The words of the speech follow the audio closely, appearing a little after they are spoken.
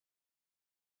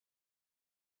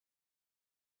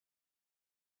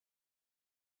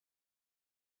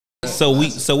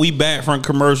So we back from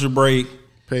commercial break.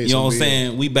 You know what I'm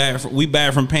saying? We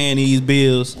back from paying these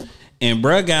bills, and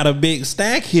bruh got a big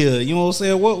stack here. You know what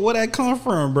I'm saying? Where that come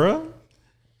from, bruh?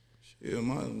 Yeah,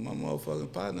 my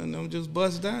motherfucking partner and them just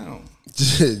bust down.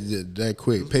 That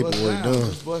quick paperwork done.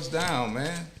 Just bust down,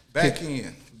 man. Back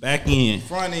end.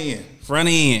 Front end.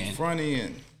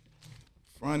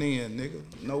 Nigga.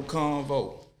 No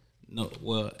convo. No,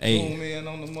 well, hey. Zoom in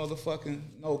on the motherfucking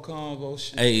no convo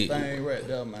shit. Hey. Thing right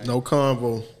there, man. No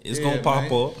convo. It's gonna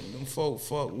pop up. Them folk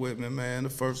fuck with me, man. The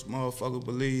first motherfucker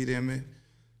believed in me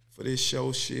for this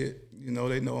show shit. You know,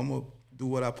 they know I'm gonna do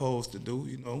what I supposed to do,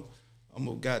 you know. I'm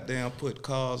gonna goddamn put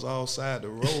cars all side the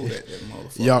road at that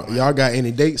motherfucker. Y'all got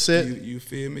any date set? You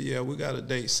feel me? Yeah, we got a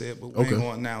date set, but we ain't gonna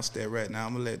announce that right now.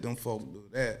 I'm gonna let them folk do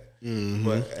that.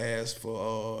 But as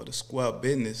for the square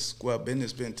business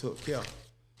been took care of.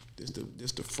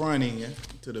 This the front end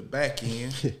to the back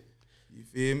end. You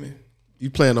feel me? You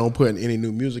plan on putting any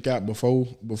new music out before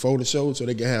the show so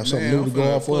they can have something new to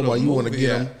go off for? While you want to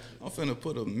get them? I'm finna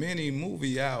put a mini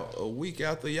movie out a week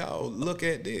after y'all look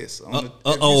at this.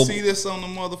 If you see this on the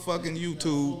motherfucking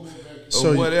YouTube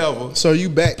or whatever. So you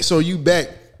back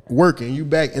working. You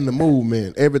back in the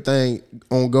movement. Everything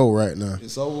on go right now.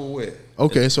 It's over with.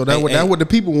 Okay, so that's what the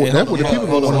people want. That's what the people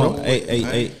want to know.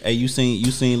 Hey, you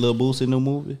seen Lil Boosie's new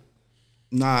movie?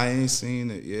 Nah, I ain't seen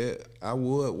it yet. I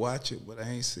would watch it, but I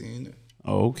ain't seen it.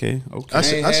 Oh, okay. I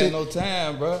ain't had no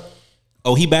time, bro.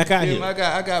 Oh, he back out here. I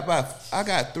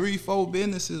got 3-4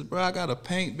 businesses, bro. I got a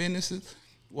paint businesses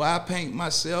where I paint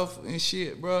myself and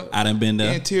shit, bro. I done been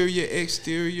there. Interior,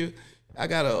 exterior. I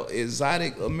got a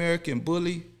exotic American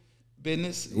bully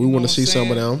business. We want to see some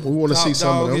of them. We want to see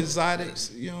some of them.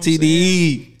 Exotics. You know what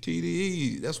TDE.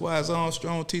 TDE. That's why it's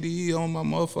Armstrong TDE on my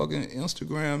motherfucking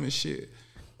Instagram and shit.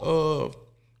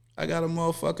 I got a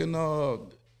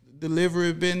motherfucking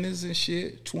delivery business and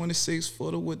shit.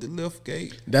 26-footer with the lift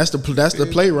gate. That's the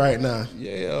play right now.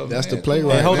 Yeah, that's man. the play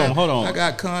right now. Hold on. I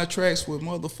got contracts with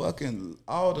motherfucking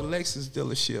all the Lexus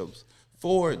dealerships,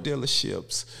 Ford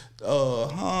dealerships,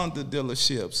 Honda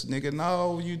dealerships. Nigga,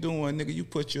 now you doing, nigga, you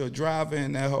put your driver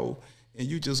in that hole and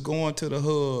you just going to the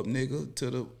hub, nigga, to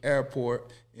the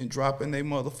airport and dropping they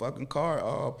motherfucking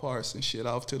car parts and shit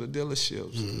off to the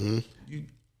dealerships.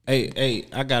 Hey,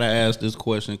 I gotta ask this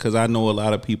question because I know a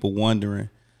lot of people wondering,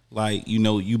 like, you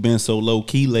know, you been so low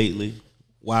key lately.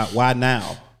 Why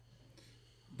now?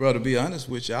 Bro, to be honest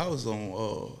with you, I was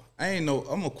on.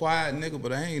 I'm a quiet nigga,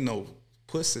 but I ain't no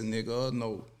pussy nigga or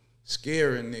no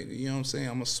scary nigga. You know what I'm saying?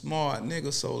 I'm a smart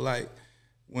nigga, so like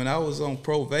when I was on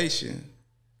probation,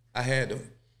 I had to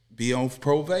be on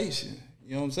probation.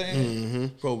 You know what I'm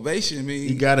saying? Probation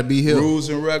means you gotta be here. Rules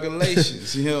and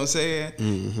regulations. You know what I'm saying?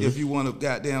 If you want to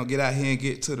goddamn get out here and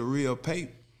get to the real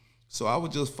paper. So I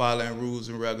was just following rules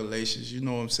and regulations. You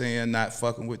know what I'm saying? Not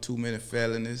fucking with too many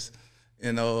felonies,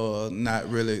 and not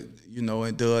really, you know,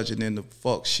 indulging in the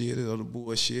fuck shit or the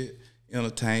bullshit,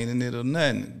 entertaining it or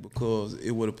nothing, because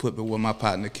it would have put me where my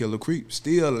partner Killer Creep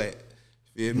still at.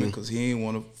 Feel me? Because he ain't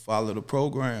want to follow the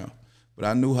program, but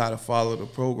I knew how to follow the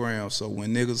program. So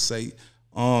when niggas say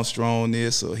Armstrong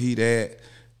this or he that,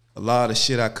 a lot of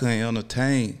shit I couldn't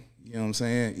entertain. You know what I'm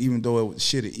saying? Even though it was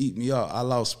shit to eat me up, I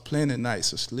lost plenty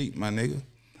nights of sleep, my nigga.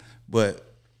 But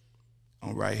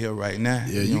I'm right here, right now.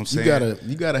 Yeah, you know what I'm saying?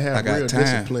 You gotta have real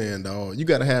discipline, dog. You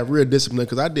gotta have real discipline,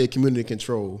 because I did community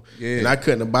control, and I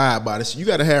couldn't abide by this. You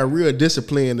gotta have real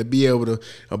discipline to be able to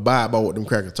abide by what them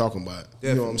crackers talking about. Definitely.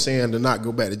 You know what I'm saying? To not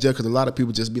go back to jail, because a lot of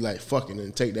people just be like fucking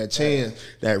and take that chance,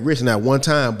 that risk, and that one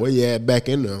time, boy, you add back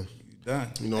in there. Done.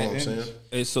 You know what I'm saying?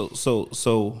 Hey,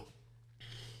 so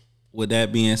with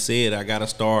that being said, I gotta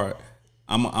start.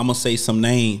 I'm gonna say some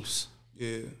names.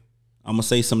 Yeah. I'm gonna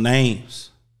say some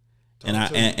names. And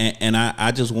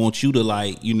I just want you to,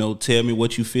 like, you know, tell me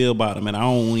what you feel about them, and I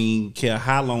don't even care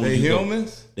how long. They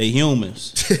humans? They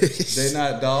humans. They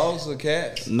not dogs or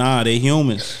cats? Nah, they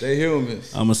humans. They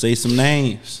humans. I'm gonna say some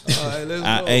names. All right, let's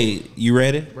go. Hey, you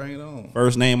ready? Bring it on.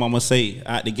 First name I'm gonna say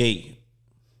out the gate: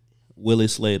 Willie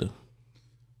Slater.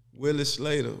 Willie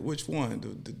Slater. Which one?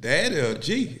 The daddy or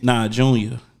G? Nah,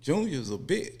 Junior. Junior's a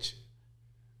bitch.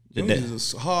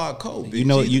 Junior's a hardcore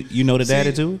bitch. You know the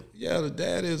daddy too? Yeah, the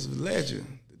daddy is a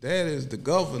legend. The daddy is the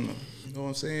governor. You know what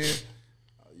I'm saying?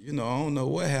 You know, I don't know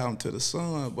what happened to the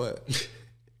son, but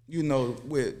you know,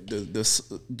 with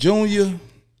the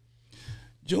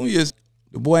Junior's,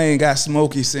 the boy ain't got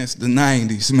smoky since the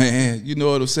 90s, man. You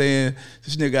know what I'm saying?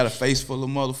 This nigga got a face full of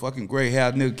motherfucking gray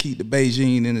hair. Nigga keep the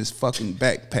Beijing in his fucking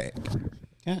backpack.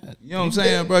 God. You know what I'm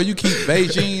saying, bro? You keep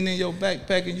Beijing in your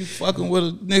backpack and you fucking with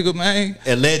a nigga, man.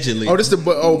 Allegedly. Oh, this the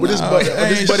buddy on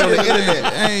the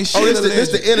internet. Ain't shit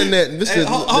this the internet. This is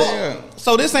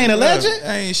so this ain't alleged?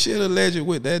 Ain't shit alleged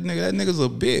with that nigga. That nigga's a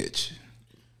bitch.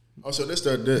 Oh, so this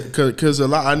because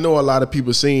I know a lot of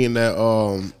people saying that.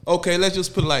 Okay, let's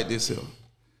just put it like this here.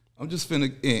 I'm just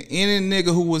finna any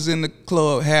nigga who was in the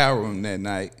club harem that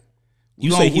night.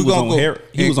 You say he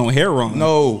was on heroin?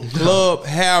 No, Club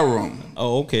Harem.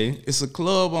 Oh, okay. It's a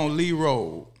club on Lee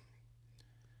Road.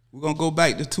 We're gonna go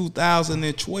back to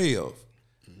 2012.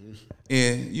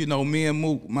 And you know, me and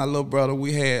Mook, my little brother,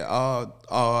 we had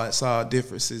our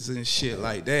differences and shit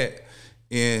like that.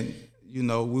 And you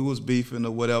know, we was beefing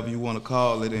or whatever you want to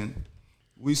call it. And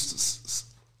we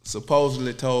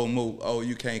supposedly told Mook, "Oh,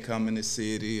 you can't come in the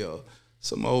city," or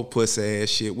some old pussy ass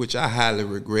shit, which I highly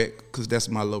regret because that's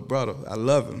my little brother. I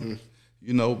love him,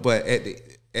 you know. But at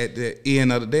the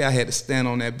end of the day, I had to stand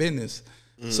on that business.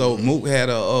 So Mook had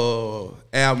a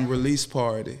album release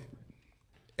party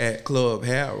at Club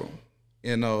Harem,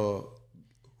 and who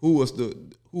was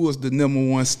the number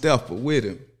one stepper with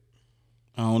him?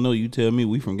 I don't know. You tell me.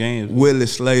 We from Gainesville. Willie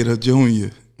Slater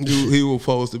Jr. He was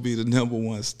supposed to be the number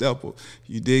one stepper.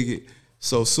 You dig it?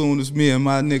 So soon as me and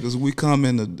my niggas, we come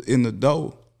in the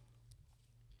door,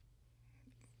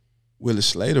 Willie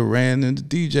Slater ran in the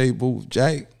DJ booth.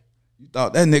 Jake, you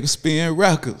thought that nigga spin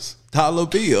records.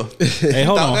 $1 bill. Hey,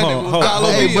 hold on.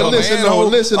 Hey, but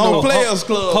listen though. Players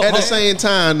Club. At the same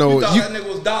time though, you thought that nigga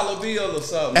was $1 bill or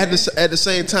something. At the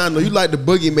same time though, you like the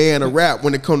boogeyman of rap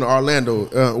when it come to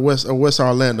Orlando, West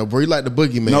Orlando, bro. You like the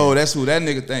boogeyman. No, that's who that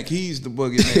nigga think. He's the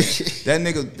boogeyman.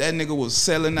 that nigga was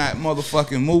selling that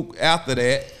motherfucking Mook after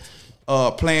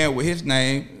that, playing with his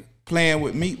name, playing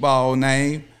with Meatball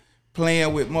name,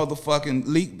 playing with motherfucking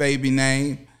Leak Baby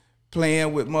name.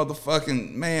 Playing with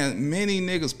motherfucking, man, many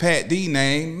niggas, Pat D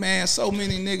name, man, so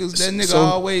many niggas. That nigga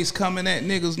always coming at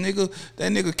niggas, nigga.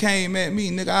 That nigga came at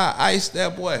me, nigga. I iced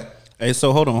that boy. Hey,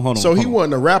 so hold on. So he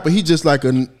wasn't a rapper. He just like a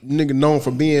nigga known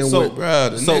for being with. Bro,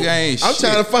 the nigga ain't I'm shit.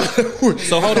 trying to find.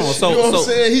 So hold on. So you know what I'm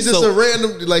saying? He's just a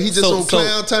random, like he just on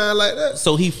clown time like that.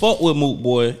 So he fought with Mook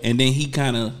Boy, and then he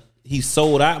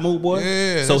sold out Mook Boy.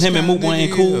 Yeah. So him and Mook Boy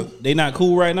ain't cool. They not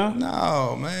cool right now.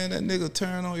 No, man, that nigga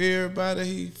turn on everybody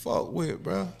he fuck with,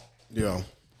 bro. Yeah.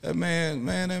 That man,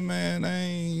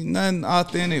 ain't nothing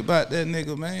authentic about that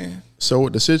nigga, man. So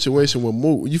with the situation with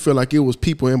Mook, you feel like it was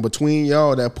people in between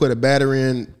y'all that put a battery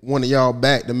in one of y'all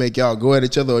back to make y'all go at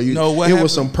each other, or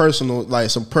was some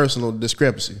personal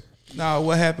discrepancy? No,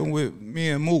 what happened with me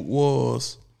and Mook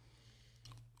was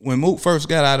when Mook first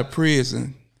got out of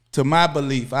prison. To my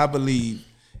belief, I believe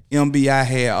MBI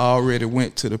had already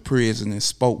went to the prison and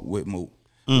spoke with Mook.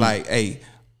 Like, hey,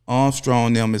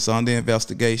 Armstrong them is under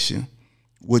investigation.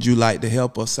 Would you like to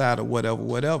help us out or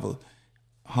whatever?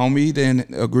 Homie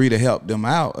didn't agree to help them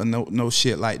out or no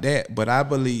shit like that. But I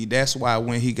believe that's why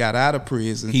when he got out of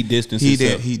prison, he distanced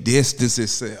himself. He distanced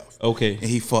himself. Okay. And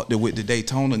he fucked it with the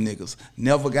Daytona niggas.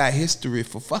 Never got history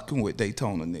for fucking with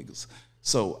Daytona niggas.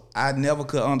 So I never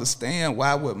could understand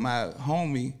why would my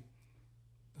homie,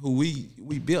 who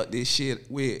we built this shit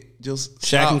with, just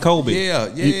Shaq and Kobe. Yeah.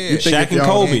 You Shaq and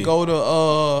Kobe. And go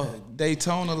to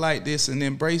Daytona like this and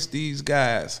embrace these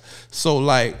guys. So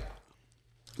like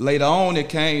later on it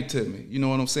came to me. You know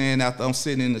what I'm saying? After I'm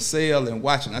sitting in the cell and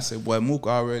watching, I said, boy, Mook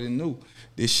already knew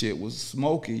this shit was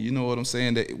smoky. You know what I'm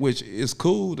saying? Which is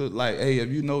cool to like, hey, if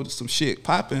you know some shit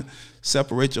popping,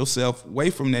 separate yourself away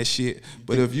from that shit.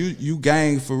 But if you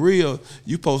gang for real,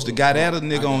 you supposed to got at a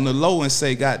nigga on the low and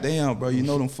say, goddamn, bro, you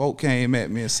know them folk came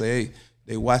at me and say, hey,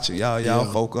 they watching y'all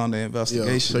folk under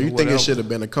investigation. So you think it should have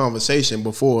been a conversation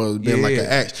before it's been like an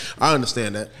act? I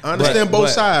understand that. I understand both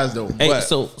sides though. Hey,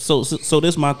 so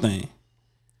this my thing.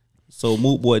 So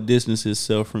Mook Boy distanced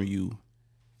himself from you,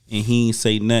 and he ain't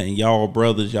say nothing. Y'all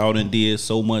brothers, y'all done did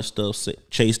so much stuff.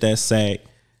 Chase that sack,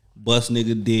 bust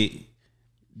nigga dick,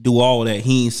 do all that.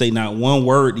 He ain't say not one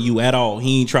word to you at all.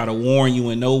 He ain't try to warn you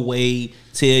in no way,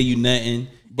 tell you nothing.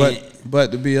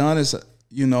 But to be honest,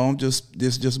 you know, this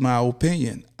just my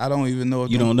opinion. I don't even know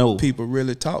if you don't know people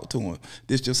really talk to him.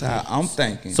 This just how I'm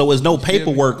thinking. So there's no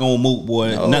paperwork on Mook Boy,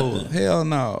 nothing. Hell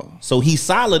no. So he's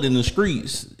solid in the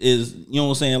streets. Is you know what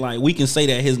I'm saying? Like we can say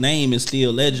that his name is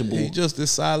still legible. He just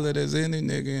as solid as any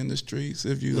nigga in the streets.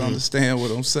 If you understand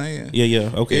what I'm saying.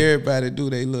 Yeah. Okay. Everybody do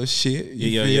their little shit.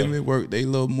 You feel me? Work their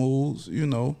little moves. You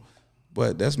know.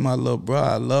 But that's my little bro.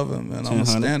 I love him, and I'm gonna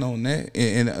stand on that.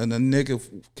 And a nigga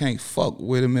can't fuck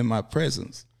with him in my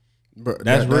presence. Bro,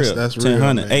 that's real. That's real.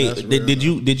 1000. Hey,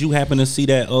 did you happen to see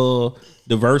that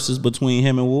the verses between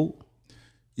him and Wook?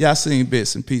 Yeah, I seen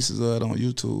bits and pieces of it on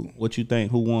YouTube. What you think?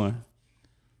 Who won?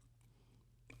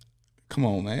 Come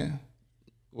on, man.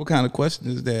 What kind of question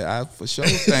is that? I for sure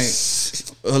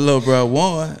think a little bro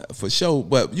won for sure.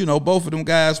 But you know, both of them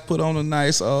guys put on a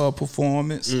nice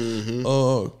performance.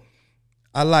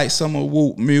 I like some of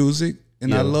Whoop music,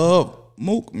 and I love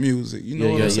Mook music. You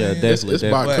know what I'm saying? Definitely. It's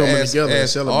about coming together and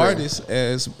celebrating.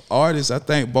 As artists, I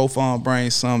think both of them bring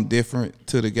something different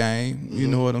to the game. You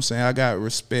know what I'm saying? I got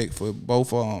respect for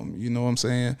both of them. You know what I'm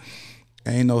saying?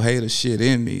 Ain't no hater shit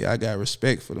in me. I got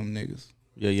respect for them niggas.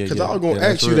 Because I was gonna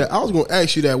ask you that. I was gonna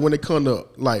ask you that when it come to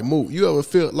like Mook. You never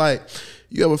felt like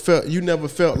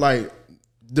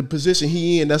the position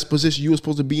he in, that's the position you were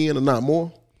supposed to be in, or not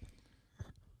more?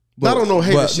 But I don't know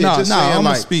hater shit. I'm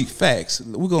gonna speak facts.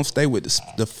 We're gonna stay with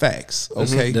the facts.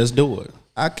 Okay, let's do it.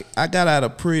 I got out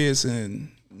of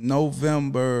prison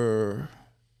November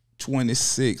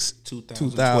 26,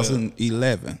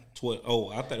 2011. Oh,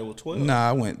 I thought it was 12. Nah,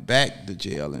 I went back to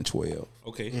jail in 12.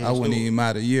 Okay, I wasn't even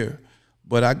out a year.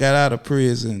 But I got out of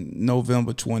prison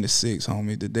November 26,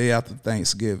 homie, the day after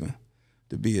Thanksgiving,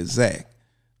 to be exact.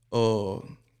 Up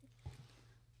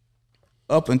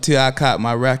until I caught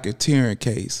my racketeering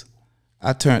case,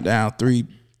 I turned down three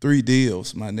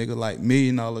deals, my nigga, like $1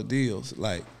 million deals.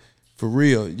 Like, for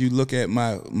real, you look at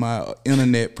my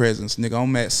internet presence, nigga,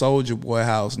 I'm at Soulja Boy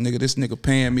house, nigga, this nigga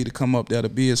paying me to come up there to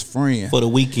be his friend. For the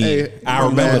weekend. Hey, I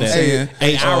remember that.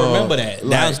 Hey, I remember that.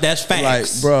 That's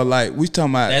facts. Like, bro, like, we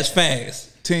talking about. That's facts.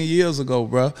 10 years ago,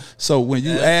 bro. So when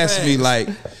you asked me, like,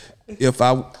 if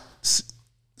I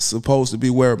supposed to be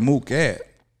where Mook at,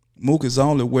 Mook is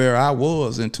only where I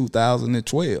was in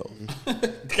 2012.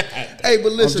 Hey,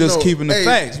 but listen, I'm just keeping the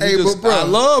facts. But bro, I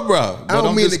love bro. But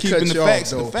I'm just keeping the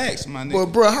facts. The facts, my nigga. But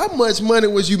bro, how much money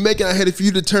was you making out here for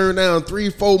you to turn down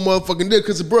 3-4 motherfucking deals?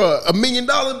 Because bro, $1 million,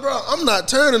 bro, I'm not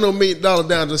turning no $1 million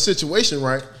down to the situation,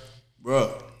 right,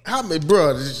 bro? How many,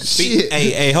 bro? Shit.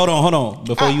 Hey, hold on.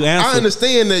 Before you answer, I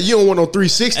understand that you don't want no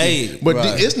 360, but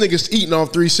this nigga's eating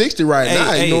off 360 right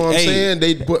now. You know what I'm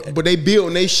saying? But they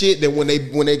building they shit that when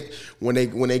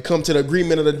they come to the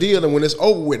agreement of the deal and when it's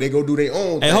over with, they go do their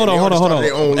own. Hey, hold on.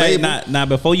 Their own label. Now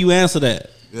before you answer that,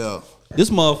 yeah.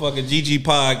 This motherfucking GG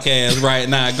podcast right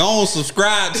now. Go on,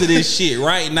 subscribe to this shit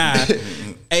right now.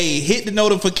 Hey, hit the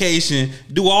notification,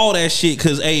 do all that shit,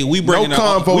 cause hey, we bringing no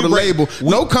convo to label,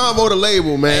 no convo to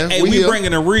label, man. Hey, we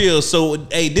bringing the real. So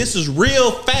hey, this is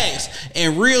real facts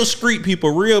and real street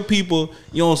people, real people.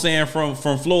 You know what I'm saying?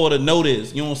 From Florida know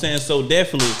this. You know what I'm saying? So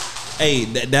definitely. Hey,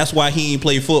 that's why he ain't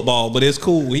play football, but it's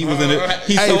cool. He was in it. Fuck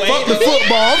the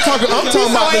football. I'm talking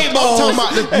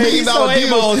about the $1 million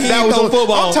deals that was on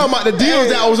football. I'm talking about the deals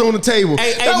that was on the table.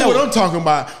 That's what I'm talking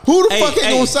about. Who the fuck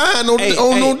ain't gonna sign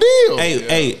on no deal?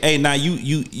 Hey, now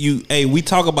you we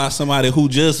talk about somebody who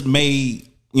just made.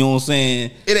 You know what I'm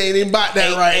saying? It ain't even about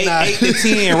that right now. 8 to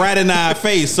 10 right in our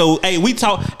face. So hey, we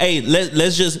talk. Hey,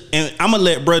 let's just. And I'm gonna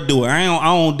let bruh do it. I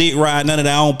don't dick ride none of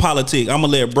that. I don't politic. I'm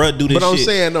gonna let bruh do this. But I'm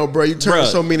saying though, bro, you turned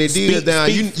so many deals down.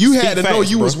 You had to know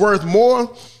you was worth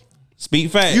more.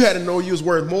 Speak facts. You had to know you was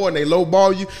worth more, and they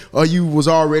lowball you, or you was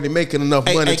already making enough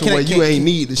money to where you ain't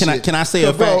need the shit. Can I say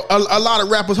a fact? Bro, a lot of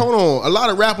rappers. Hold on, a lot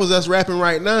of rappers that's rapping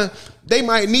right now. They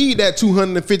might need that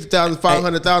 250,000,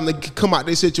 500,000 to come out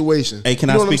their situation. Hey,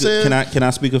 can I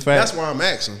speak a fact? That's why I'm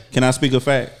asking. Can I speak a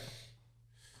fact?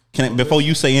 Before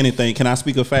you say anything, can I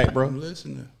speak a fact, bro? I'm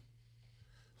listening.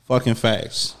 Fucking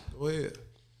facts. Go ahead.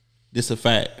 This a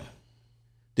fact.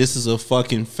 This is a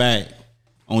fucking fact.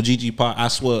 On GG Pod, I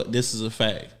swear this is a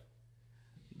fact.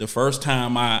 The first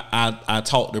time I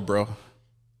talked to bro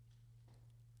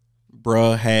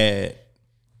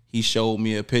he showed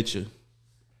me a picture.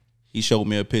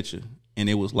 And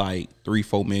it was like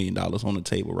 $3-4 million on the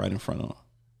table right in front of him.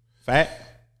 Fact?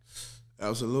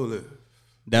 Absolutely.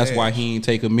 That's why he ain't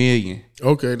take $1 million.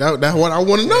 Okay, that's what I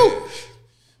want to know.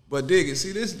 But dig it,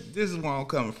 see, this is where I'm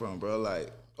coming from, bro.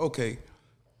 Like, okay,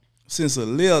 since a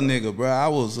little nigga, bro, I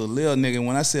was a little nigga.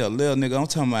 When I say a little nigga, I'm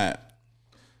talking about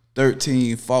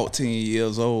 13, 14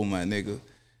 years old, my nigga.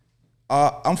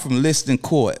 I'm from Liston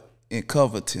Court in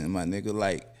Coverton, my nigga.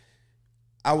 Like,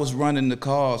 I was running the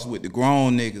cars with the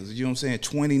grown niggas, you know what I'm saying?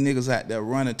 20 niggas out there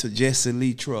running to Jesse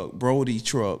Lee truck, Brody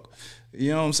truck, you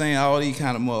know what I'm saying? All these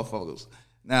kind of motherfuckers.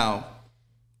 Now,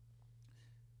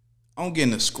 I'm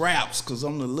getting the scraps because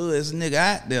I'm the littlest nigga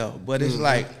out there, but it's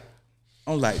like,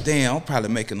 I'm like, damn,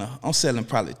 I'm selling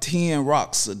probably 10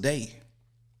 rocks a day.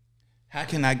 How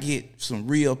can I get some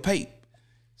real paper?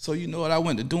 So you know what I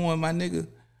went to doing, my nigga?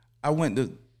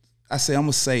 I said, I'm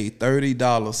gonna save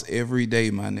 $30 every day,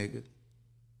 my nigga.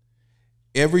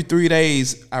 Every 3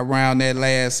 days around that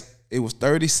it was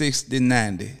 30, 60,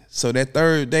 90. So that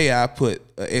third day I put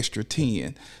an extra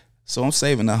 10. So I'm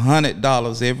saving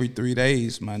 $100 every 3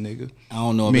 days, my nigga. I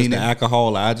don't know if it's the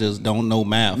alcohol. I just don't know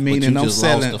math. Meaning I'm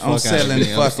selling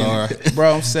fucking,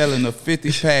 bro. I'm selling a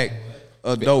 50-pack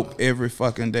of dope every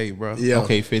fucking day, bro. Yeah.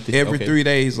 Okay, 50. Every 3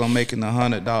 days, I'm making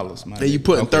 $100, man. And you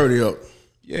putting 30 up.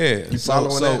 Yeah. You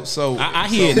following that? So I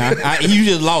hear it now. You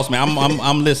just lost me.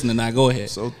 I'm listening now. Go ahead.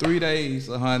 So 3 days,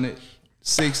 100.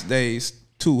 6 days,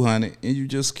 200, and you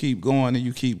just keep going and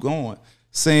you keep going.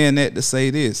 Saying that to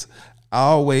say this, I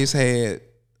always had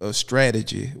a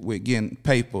strategy with getting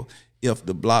paper if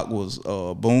the block was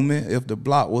booming, if the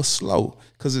block was slow.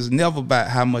 Because it's never about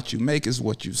how much you make, it's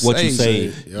what you save. What you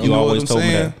save. You know always told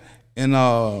me that. And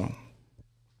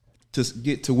to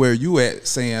get to where you at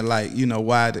saying, like, you know,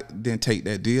 why I didn't take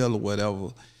that deal or whatever,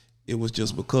 it was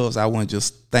just because I wasn't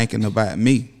just thinking about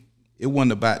me. It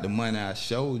wasn't about the money I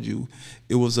showed you.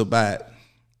 It was about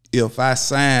if I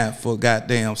signed for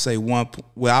goddamn, say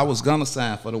I was gonna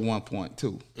sign for the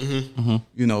 1.2.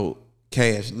 You know,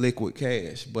 cash, liquid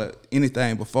cash. But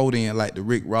anything before then, like the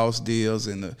Rick Ross deals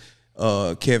and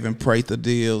the Kevin Prather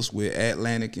deals with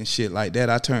Atlantic and shit like that,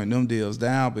 I turned them deals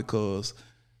down because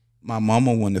my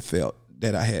mama wouldn't have felt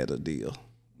that I had a deal.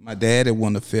 My daddy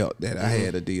wouldn't have felt that I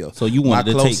had a deal. So you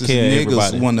wanted to take care of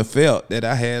everybody. Wouldn't have felt that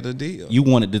I had a deal. You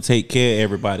wanted to take care of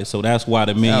everybody, so that's why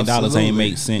the $1 million ain't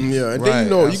make sense. Yeah, and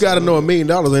then you got to know $1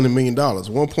 million ain't $1 million.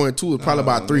 1.2 is probably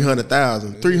about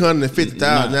 300,000,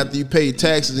 350,000 after you pay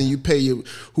taxes and you pay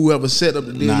whoever set up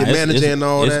the deal, your manager and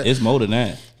all that. It's more than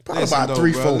that. Probably about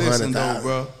 300,000-400,000,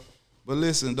 bro. But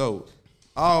listen though,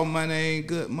 all money ain't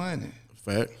good money.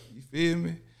 Fact. You feel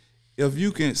me? If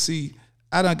you can see,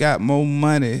 I done got more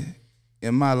money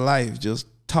in my life just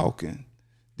talking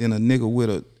than a nigga with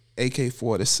a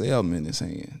AK-47 in his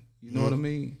hand. You know what I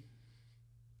mean?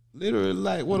 Literally,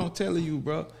 like what I'm telling you,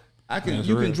 bro.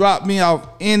 You can drop me off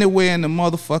anywhere in the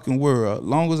motherfucking world.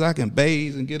 Long as I can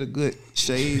bathe and get a good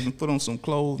shave and put on some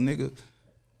clothes, nigga,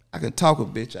 I can talk a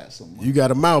bitch out somewhere. You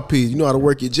got a mouthpiece. You know how to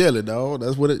work your jelly, dog.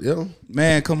 That's what it,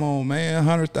 Man, come on, man.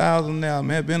 100,000 now,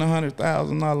 man. Been $100,000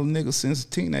 nigga since a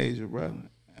teenager, bro.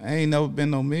 I ain't never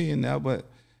been no millionaire, but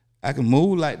I can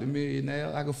move like the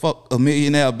millionaire. I can fuck a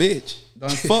millionaire bitch. Done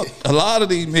fuck a lot of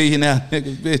these millionaire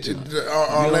niggas bitches.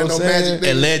 Orlando Magic.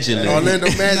 Allegedly. Orlando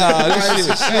Magic. Nah,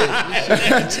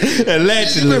 this shit.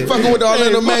 Allegedly. You been fucking with the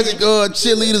Orlando Magic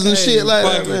cheerleaders and shit like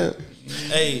that, man.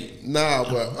 Hey. Nah,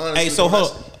 but honestly. Hey, so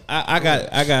hold. I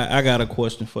got a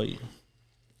question for you.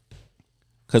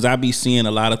 Cause I be seeing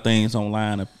a lot of things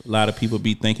online. A lot of people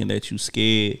be thinking that you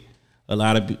scared. A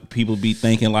lot of people be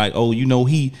thinking like, oh, you know,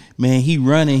 he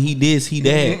running, he this, he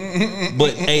that.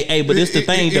 But but this the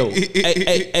thing though.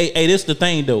 This the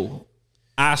thing though.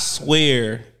 I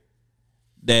swear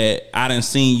that I done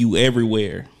seen you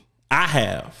everywhere. I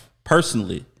have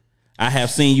personally. I have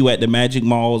seen you at the Magic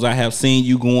Malls. I have seen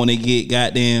you going to get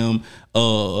goddamn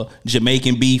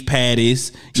Jamaican beef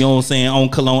patties. You know what I'm saying, on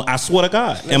Cologne. I swear to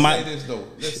God. Let's say this though.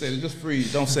 Let's say this. Just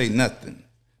freeze. Don't say nothing.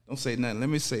 Don't say nothing. Let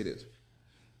me say this.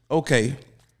 Okay,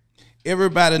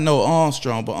 everybody know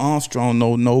Armstrong, but Armstrong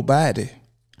know nobody.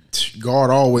 God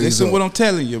always. Listen what I'm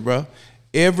telling you, bro.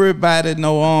 Everybody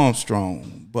know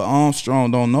Armstrong, but Armstrong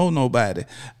don't know nobody.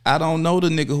 I don't know the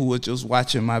nigga who was just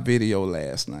watching my video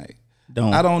last night.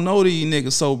 I don't know these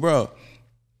niggas. So, bro,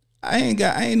 I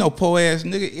ain't no poor ass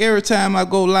nigga. Every time I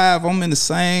go live, I'm in the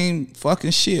same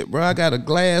fucking shit, bro. I got a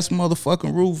glass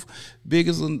motherfucking roof, big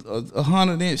as a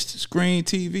 100-inch screen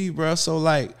TV, bro. So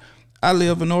like, I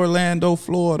live in Orlando,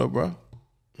 Florida, bro.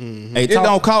 Mm-hmm. Hey, it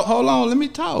don't cost. Hold on, let me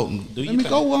talk. Let me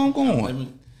go where I'm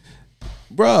going,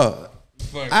 bro.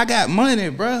 I got money,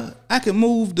 bro. I can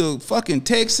move to fucking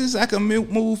Texas. I can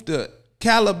move to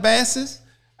Calabasas.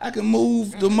 I can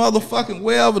move the motherfucking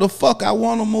wherever the fuck I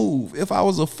want to move. If I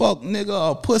was a fuck nigga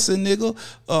or a pussy nigga,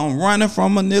 I'm running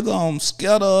from a nigga, I'm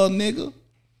scared of a nigga,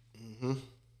 I'm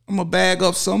going to bag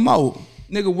up some more.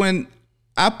 Nigga, when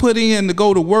I put in to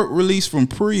go to work release from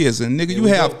prison, nigga, you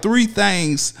have 3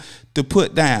 things to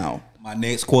put down. My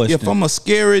next question. If I'm a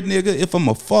scary nigga, if I'm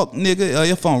a fuck nigga, or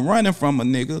if I'm running from a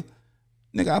nigga,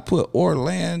 I put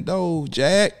Orlando,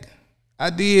 Jack. I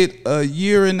did a 1.5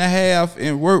 years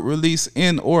in work release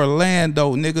in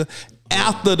Orlando, nigga,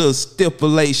 after the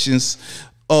stipulations,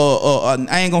 I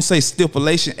ain't gonna say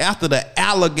stipulation, after the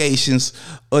allegations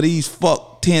of these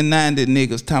fuck 1090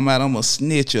 niggas talking about I'm a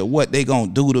snitch or what they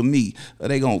gonna do to me, or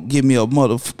they gonna give me a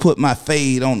put my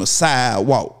fade on the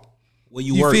sidewalk. Where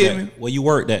you work at? Where you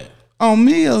worked at? On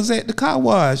Mills at the car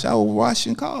wash. I was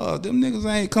washing cars. Them niggas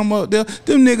ain't come up there.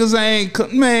 Them niggas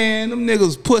ain't, man, them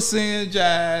niggas pussy and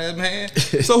jive, man.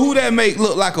 So who that make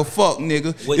look like a fuck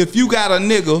nigga? Wait. If you got a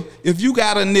nigga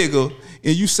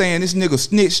and you saying this nigga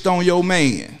snitched on your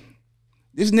man,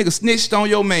 This nigga snitched on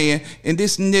your man, and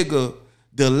this nigga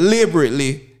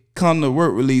deliberately come to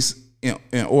work release in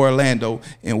Orlando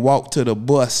and walk to the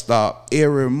bus stop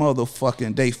every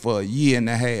motherfucking day for a year and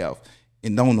a half.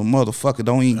 And the motherfucker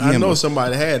don't even give I know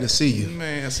somebody had to see you.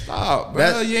 Man, stop,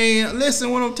 bro. You ain't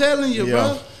listen what I'm telling you,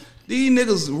 bro. These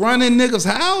niggas running niggas'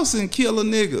 house and kill a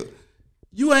nigga.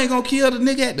 You ain't gonna kill the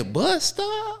nigga at the bus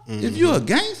stop? If you a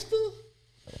gangster?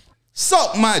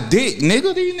 Suck my dick,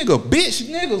 nigga. These nigga bitch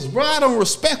niggas, bro. I don't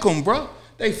respect them, bro.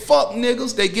 They fuck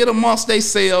niggas, they get amongst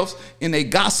themselves, and they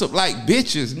gossip like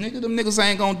bitches, nigga. Them niggas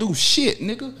ain't gonna do shit,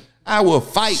 nigga. I will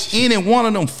fight any one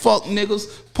of them fuck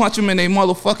niggas, punch them in they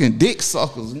motherfucking dick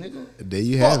suckers, nigga. There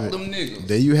you have it. Fuck them niggas.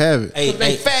 There you have it. Hey,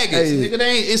 they faggots, nigga. They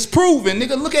ain't, it's proven,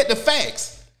 nigga. Look at the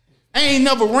facts. I ain't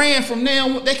never ran from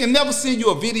now. They can never send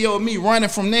you a video of me running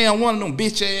from now one of them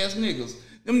bitch ass niggas.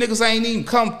 Them niggas ain't even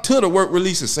come to the work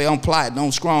release and say I'm plotting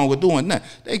on strong with doing nothing.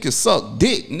 They can suck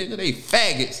dick, nigga. They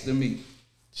faggots to me.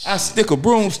 I stick a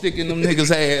broomstick in them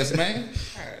niggas' ass, man.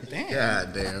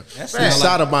 God damn. That's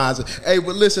sodomizing. Hey,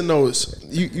 but listen, though,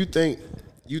 you think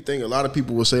a lot of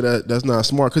people will say that's not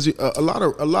smart because a lot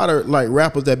of like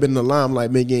rappers that been in the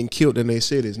limelight been getting killed in their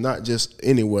cities, not just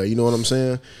anywhere. You know what I'm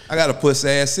saying? I got a pussy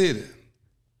ass city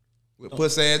with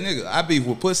pussy ass niggas. I beef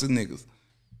with pussy niggas.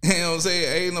 You know what I'm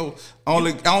saying? Ain't no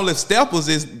only steppers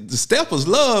is the steppers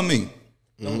love me.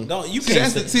 Don't you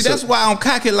can't see that's why I'm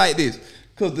cocky like this.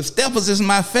 Cause the steppers is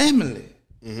my family.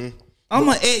 I'm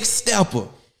an ex-stepper.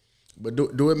 But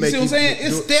do it make you see what I'm saying?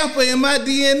 It's stepper in my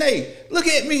DNA. Look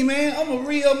at me, man. I'm a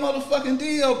real motherfucking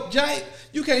deal, Jake.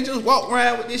 You can't just walk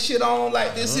around with this shit on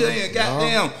like this here and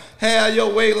goddamn have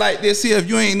your way like this here if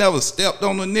you ain't never stepped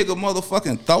on a nigga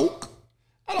motherfucking thoke.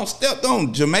 I don't stepped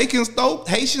on Jamaican stokes,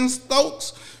 Haitian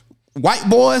stokes, white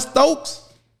boys stokes.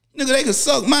 Nigga, they can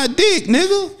suck my dick,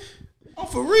 nigga. I'm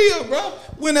for real, bro.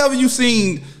 Whenever you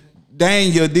seen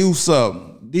Daniel do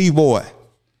something, D-Boy.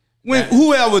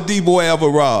 Whoever D-Boy ever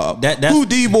robbed. Who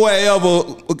D-Boy ever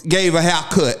gave a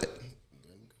haircut?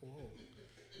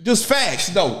 Just facts,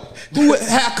 though. Who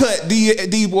haircut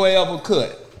D-Boy ever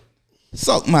cut?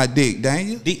 Suck my dick,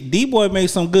 Daniel. D-Boy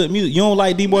makes some good music. You don't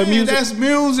like D-Boy music? That's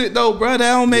music, though, bro.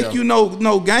 That don't make you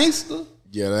no gangster.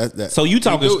 Yeah, that. So you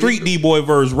talking street D-Boy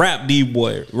versus rap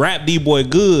D-Boy. Rap D-Boy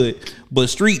good, but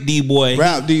street D-Boy.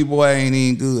 Rap D-Boy ain't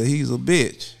even good. He's a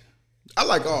bitch. I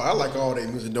like all their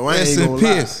music though. Rest in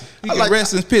peace. He can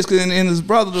rest in peace and his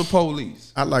brother the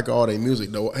police. I like all their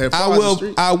music though.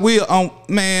 I will.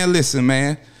 Man, listen,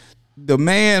 man. The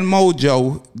man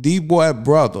Mojo, D-Boy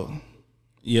brother.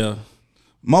 Yeah.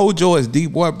 Mojo is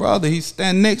D-Boy brother. He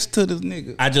stand next to this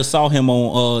nigga. I just saw him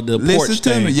on the porch. Listen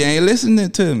to me. You ain't listening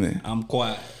to me. I'm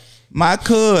quiet. My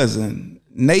cousin,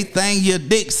 Nathaniel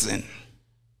Dixon.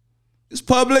 It's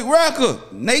public record.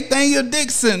 Nathaniel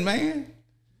Dixon, man.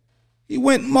 He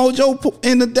went Mojo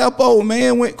in the depot,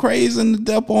 man. Went crazy in the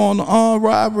depot on the armed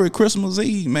robbery Christmas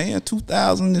Eve, man.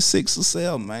 2006 or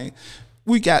 7, man.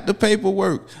 We got the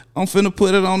paperwork. I'm finna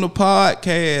put it on the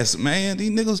podcast, man.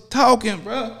 These niggas talking,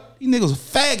 bro. These niggas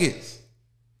faggots.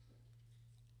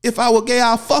 If I were gay,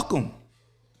 I'd fuck them.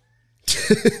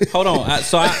 Hold on.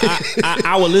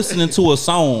 I was listening to a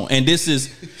song, and this is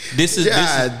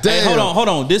hey, hold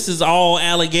on. This is all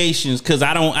allegations because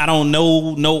I don't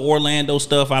know no Orlando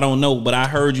stuff. I don't know, but I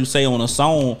heard you say on a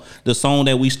song, the song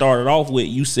that we started off with,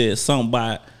 you said something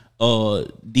about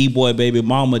D-Boy baby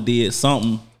mama did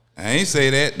something. I ain't say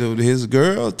that, dude. His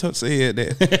girl said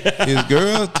that. His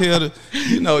girl tell the,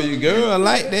 your girl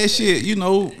like that shit.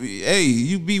 Hey,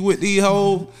 you be with these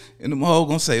hoes, and them hoes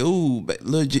gonna say, ooh,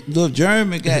 little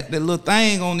Jeremy got that little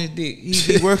thing on his dick.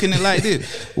 He be working it like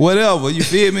this. Whatever, you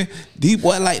feel me?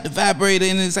 D-Boy like the vibrator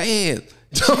in his ass.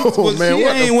 Oh, man,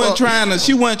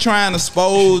 she wasn't trying to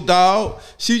expose, dog.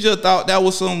 She just thought that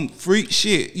was some freak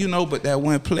shit, but that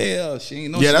one player, she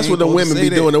ain't know. Yeah, that's what the women be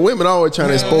doing. The women always trying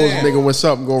to expose a nigga when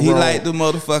something go wrong. He like the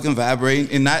motherfucking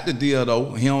vibrating, and not the deal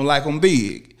though. He don't like them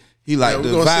big. He like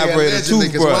the vibrator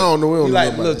toothbrush. He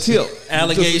like the little tip.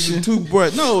 Allegation.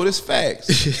 Toothbrush. No, this facts.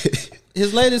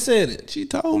 His lady said it. She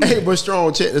told me. Hey, but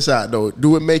Strong, check this out though.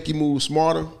 Do it make you move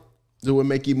smarter? Do it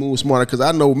make you move smarter? Because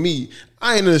I know me,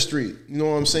 I ain't in the street. You know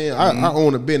what I'm saying? I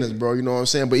own a business, bro. You know what I'm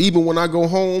saying? But even when I go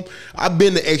home, I've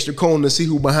been the extra cone to see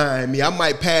who behind me. I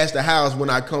might pass the house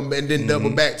when I come back and then double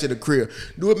back to the crib.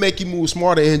 Do it make you move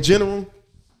smarter in general?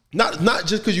 Not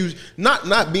just because you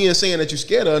not being saying that you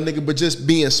scared of a nigga, but just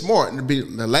being smart and be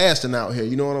the lasting out here.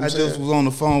 You know what I'm saying? I just was on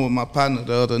the phone with my partner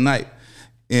the other night,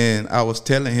 and I was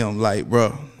telling him like,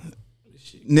 bro,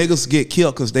 niggas get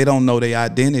killed because they don't know their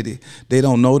identity. They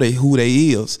don't know who they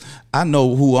is. I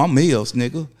know who I'm is,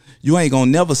 nigga. You ain't gonna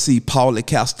never see Paulie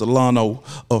Castellano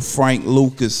or Frank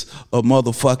Lucas or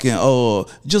motherfucking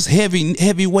just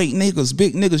heavyweight niggas,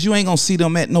 big niggas. You ain't gonna see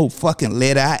them at no fucking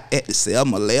let out at the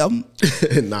 7-Eleven.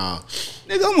 Nah.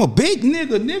 Nigga, I'm a big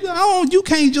nigga. You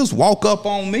can't just walk up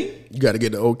on me. You gotta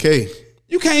get the okay.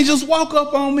 You can't just walk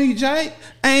up on me, Jake.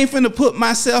 I ain't finna put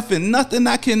myself in nothing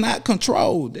I cannot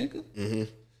control, nigga. Mm-hmm.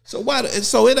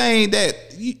 So it ain't that,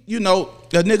 you know,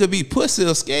 a nigga be pussy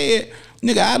or scared.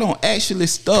 Nigga, I don't actually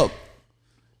stuck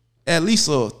at least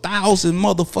 1,000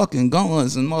 motherfucking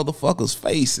guns in motherfuckers'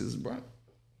 faces, bro.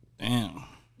 Damn.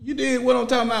 You did what I'm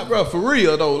talking about, bro. For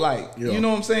real, though. Like, you know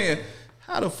what I'm saying?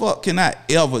 How the fuck can I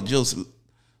ever just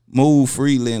move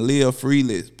freely and live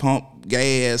freely, pump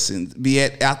gas and be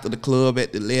after the club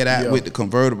at the let out with the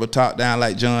convertible top down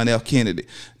like John F. Kennedy?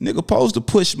 Nigga supposed to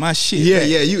push my shit back.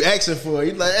 Yeah, you asking for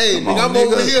it. You like, hey, nigga, I'm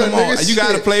nigga, over here. Come on. You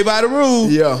gotta play by the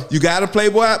rules. Yeah. You gotta play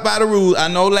by the rules. I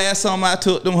know last summer I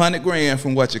took them 100 grand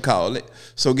from what you call it.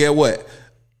 So get what?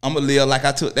 I'm gonna live like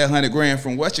I took that 100 grand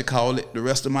from what you call it the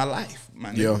rest of my life.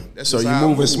 Yeah. So you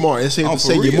moving smart. It seems to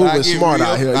say you're moving smart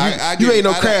out here. You ain't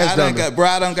no crash dummy. Bro,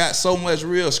 I done got so much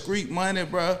real street money,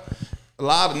 bro. A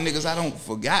lot of niggas I don't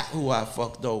forgot who I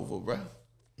fucked over, bro.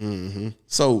 Mm-hmm.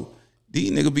 So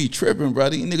these niggas be tripping, bro.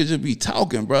 These niggas just be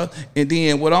talking, bro. And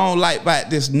then what I don't like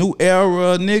about this new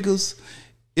era of niggas,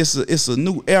 it's a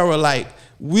new era. Like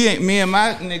me and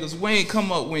my niggas, we ain't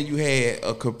come up when you had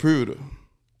a computer.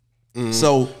 Mm-hmm.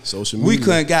 So we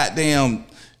couldn't goddamn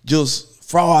just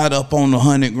fraud up on the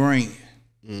 100 grand.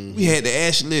 Mm-hmm. We had to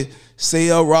actually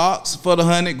sell rocks for the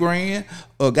 100 grand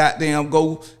or goddamn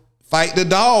go fight the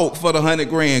dog for the 100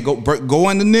 grand. Go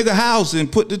in the nigga house and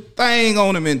put the thing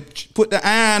on him and put the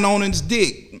iron on his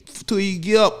dick till he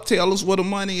get up, tell us where the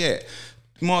money at.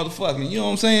 Motherfucking, you know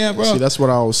what I'm saying, bro? See, that's what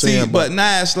I was saying. See, but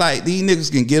now it's like these niggas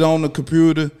can get on the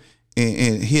computer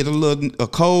and hit a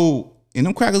code, and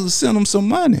them crackers will send them some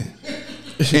money.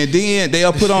 And then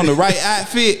they'll put on the right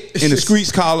outfit and the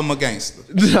streets call them a gangster.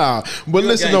 Nah, but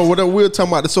listen though, we're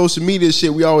talking about the social media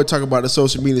shit. We always talk about the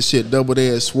social media shit,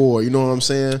 double-edged sword. You know what I'm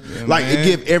saying? Yeah, like to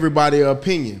give everybody an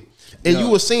opinion. And you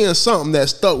were saying something that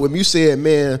stuck with me. You said,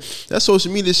 man, that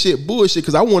social media shit bullshit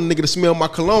because I want a nigga to smell my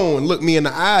cologne and look me in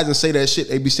the eyes and say that shit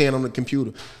they be saying on the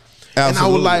computer. Absolutely. And I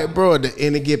was like, bro, and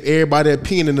to give everybody an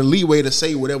opinion and the leeway to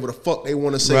say whatever the fuck they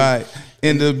want to say. Right.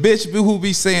 And the bitch who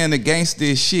be saying the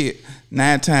gangster shit,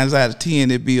 9 times out of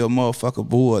 10, it be a motherfucker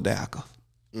bulldacker.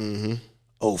 Mm-hmm.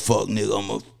 Oh, fuck, nigga, I'm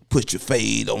gonna put your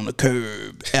fade on the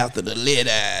curb after the lit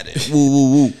out and woo,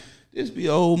 woo, woo. This be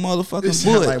a old motherfucking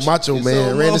butch. Like Macho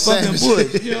Man, Randy Savage.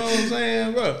 Butch, you know what I'm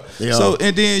saying, bro? Yeah. So,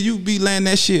 and then you be letting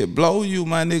that shit blow you,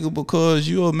 my nigga, because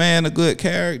you a man of good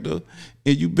character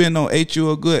and you been on ate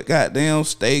you a good goddamn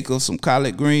steak or some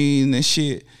collard green and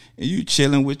shit, and you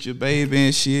chilling with your baby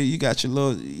and shit. You got your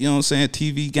little, you know what I'm saying,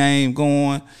 TV game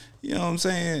going. You know what I'm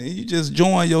saying? You just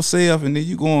join yourself and then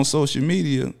you go on social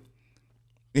media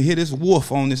and hit this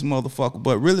wolf on this motherfucker.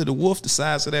 But really the wolf the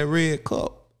size of that red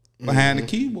cup behind the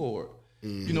keyboard.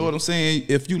 Mm-hmm. You know what I'm saying?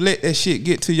 If you let that shit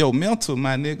get to your mental,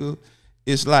 my nigga,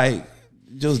 it's like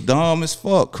just dumb as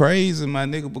fuck, crazy, my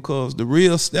nigga, because the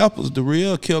real steppers, the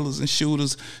real killers and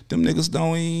shooters, them niggas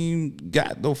don't even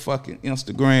got no fucking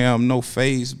Instagram, no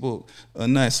Facebook or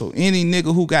nothing. So any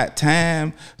nigga who got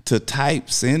time to type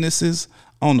sentences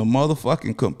on the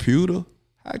motherfucking computer,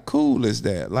 how cool is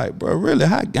that? Like, bro, really,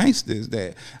 how gangster is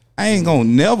that? I ain't gonna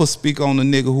never speak on the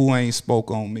nigga who ain't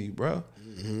spoke on me, bro.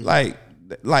 Mm-hmm.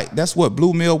 Like that's what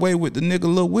blew me away with the nigga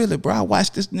Lil Willie, bro. I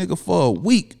watched this nigga for a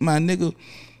week, my nigga,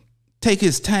 take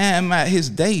his time out his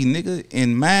day, nigga,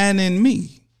 and mine and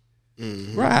me.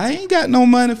 Mm-hmm. Bro, I ain't got no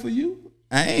money for you.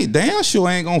 I ain't damn sure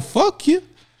I ain't gonna fuck you.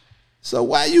 So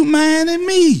why you minding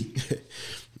me?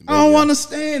 I don't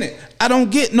understand it. I don't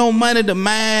get no money to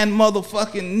mind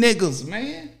motherfucking niggas,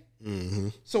 man. Mm-hmm.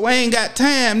 So I ain't got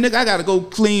time, nigga. I gotta go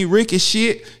clean Ricky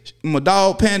shit, my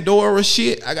dog Pandora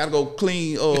shit. I gotta go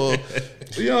clean, you know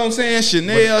what I'm saying,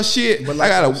 Chanel shit. But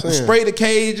like I gotta spray the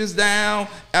cages down.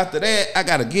 After that, I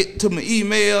gotta get to my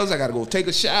emails. I gotta go take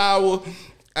a shower.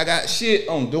 I got shit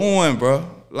I'm doing, bro.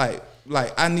 Like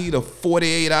I need a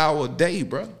 48-hour day,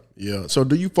 bro. Yeah. So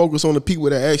do you focus on the people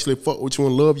that actually fuck with you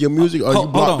and love your music, or you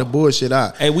block the bullshit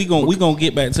out? Hey, we gonna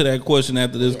get back to that question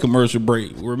after this commercial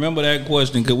break. Remember that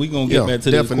question, because we gonna get back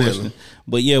to this question.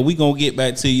 But yeah, we gonna get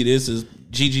back to you. This is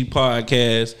GG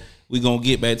Podcast. We gonna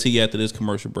get back to you after this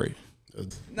commercial break.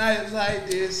 Nights like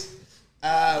this,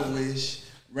 I wish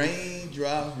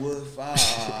raindrop would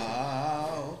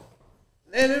fall.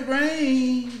 Let it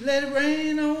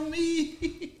rain on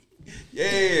me.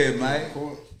 Yeah, Mike.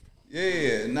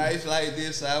 Yeah, nights like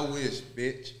this, I wish,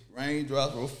 bitch,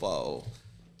 raindrops will fall.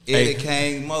 Eddie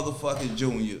Kane motherfucking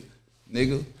Jr.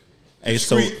 Nigga. Hey,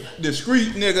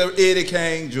 discreet nigga Eddie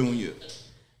Kane Jr.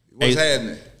 What's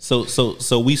happening?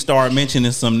 So we start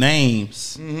mentioning some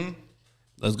names. Mm-hmm.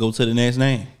 Let's go to the next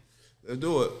name. Let's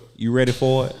do it. You ready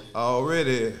for it?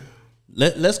 Already.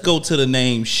 Let's go to the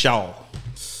name Shaw.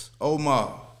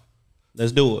 Omar.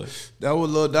 Let's do it. That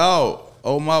was Lil Dog.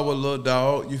 Omar was Lil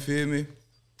Dog, you feel me?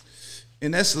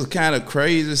 And that's a kind of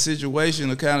crazy situation,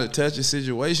 a kind of touchy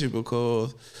situation,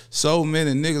 because so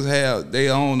many niggas have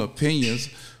their own opinions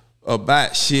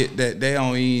about shit that they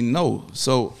don't even know.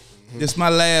 So it's my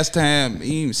last time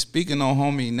even speaking on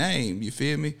homie name, you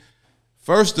feel me?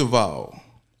 First of all,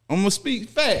 I'm gonna speak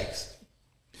facts.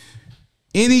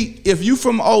 If you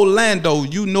from Orlando,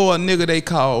 you know a nigga they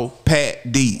call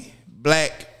Pat D,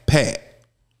 Black Pat.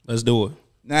 Let's do it.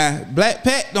 Now, Black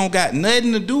Pat don't got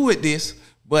nothing to do with this,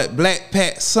 but Black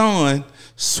Pat's son,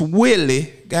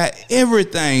 Swilly, got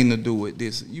everything to do with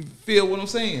this. You feel what I'm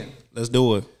saying? Let's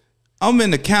do it. I'm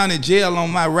in the county jail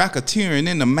on my racketeering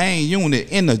in the main unit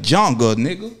in the jungle,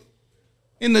 nigga.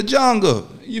 In the jungle.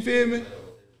 You feel me?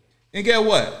 And guess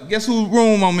what? Guess whose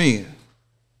room I'm in?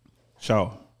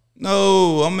 Shaw.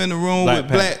 No, I'm in the room with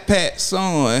Black Pat's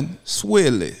son,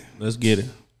 Swilly. Let's get it.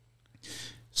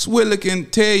 Swilly can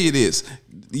tell you this.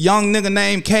 The young nigga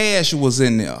named Cash was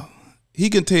in there. He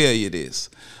can tell you this.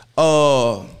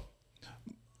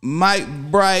 Mike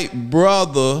Bright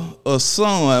brother or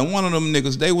son, one of them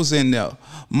niggas, they was in there.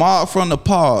 Mark from the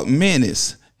Park,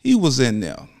 Menace, he was in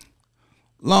there.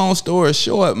 Long story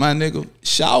short, my nigga,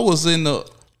 Shaw was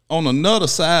on another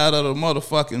side of the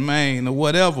motherfucking main or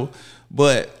whatever,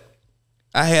 but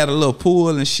I had a little pool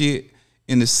and shit,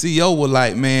 and the CO was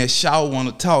like, man, Shaw want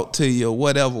to talk to you or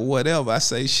whatever. I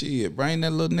say, shit, bring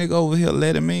that little nigga over here,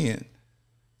 let him in.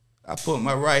 I put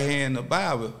my right hand in the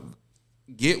Bible.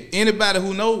 Get anybody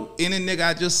who know any nigga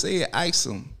I just said, ice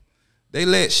him. They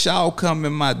let Shaw come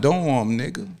in my dorm,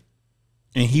 nigga.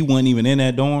 And he wasn't even in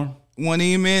that dorm? Wasn't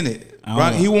even in it.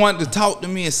 Right? He wanted to talk to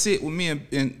me and sit with me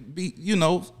and be, you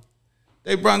know,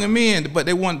 they brought him in, but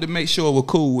they wanted to make sure it was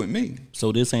cool with me.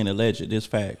 So this ain't alleged, this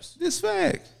facts. This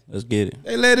facts. Let's get it.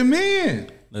 They let him in.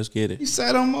 Let's get it. He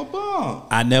sat on my bunk.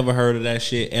 I never heard of that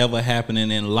shit ever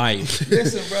happening in life.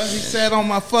 Listen, bro, he sat on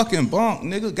my fucking bunk,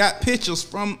 nigga. Got pictures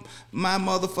from my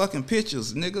motherfucking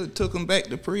pictures. Nigga took him back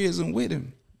to prison with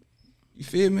him. You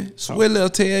feel me? Swilly'll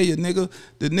tell you, nigga,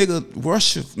 the nigga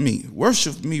worshiped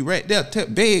me right there.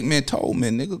 Big man told me,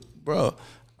 nigga, bro,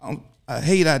 I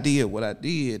hate I did what I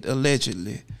did,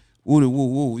 allegedly. Woo woo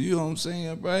woo. You know what I'm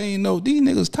saying, bro? I ain't know these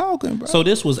niggas talking, bro. So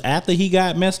this was after he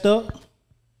got messed up?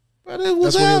 But it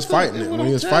was That's when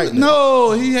he was fighting it.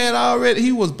 No,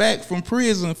 he was back from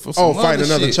prison for some fighting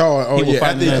another shit. charge. Oh yeah,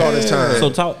 after he caught his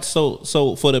time.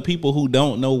 So for the people who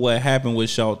don't know what happened with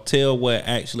Shaw, tell what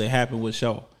actually happened with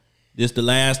Shaw. This the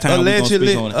last time we're gonna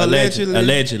speak on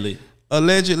it.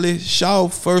 Allegedly, Shaw,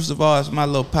 first of all, is my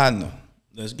little partner.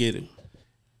 Let's get it.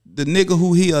 The nigga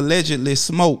who he allegedly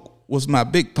smoked was my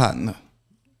big partner.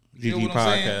 GG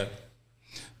Podcast.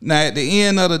 Now at the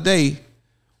end of the day,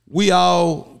 we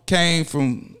all came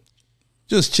from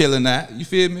just chilling out. You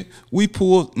feel me?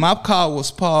 My car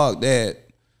was parked at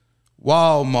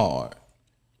Walmart.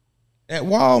 At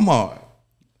Walmart.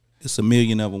 It's a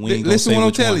million of them. We ain't gonna listen say what I'm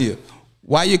which telling one. you.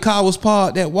 Why your car was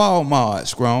parked at Walmart,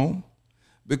 Scrum?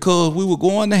 Because we were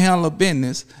going to handle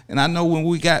business, and I know when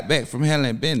we got back from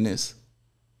handling business,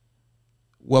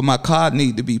 well, my car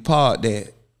need to be parked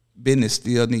at, business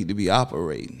still need to be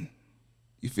operating.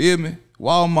 You feel me?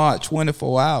 Walmart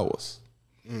 24 hours.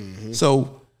 Mm-hmm.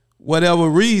 So, whatever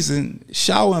reason,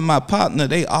 Shaw and my partner,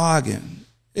 they arguing.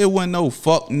 It wasn't no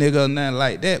fuck nigga or nothing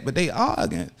like that, but they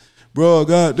arguing. Bro,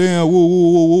 goddamn, woo,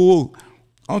 woo, woo, woo, woo.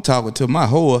 I'm talking to my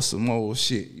horse some old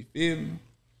shit. You feel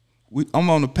me? I'm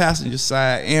on the passenger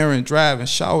side, Aaron driving,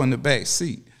 Shaw in the back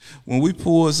seat. When we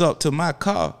pulls up to my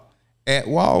car at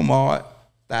Walmart,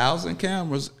 1,000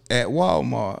 cameras at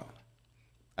Walmart.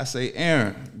 I say,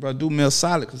 Aaron, bro, do me a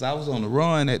solid, because I was on the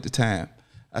run at the time.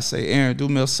 I say, Aaron, do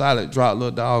me a solid, drop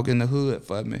little dog in the hood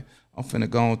for me. I'm finna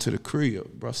go on to the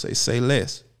crib. Bro, say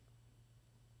less.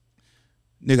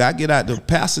 Nigga, I get out the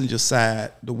passenger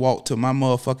side to walk to my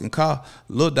motherfucking car.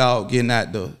 Little dog getting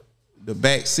out the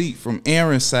back seat from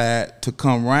Aaron's side to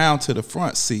come round to the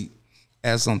front seat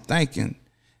as I'm thinking.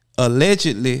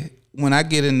 Allegedly, when I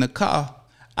get in the car,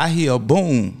 I hear a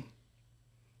boom.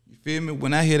 You feel me?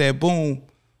 When I hear that boom,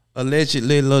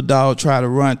 allegedly little dog try to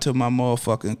run to my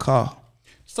motherfucking car.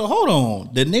 So hold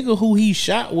on. The nigga who he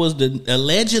shot was the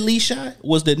allegedly shot?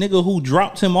 Was the nigga who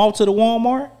dropped him off to the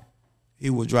Walmart? He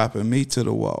was dropping me to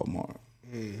the Walmart.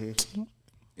 Mm-hmm.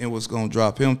 And was gonna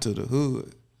drop him to the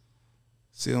hood.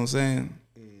 See what I'm saying?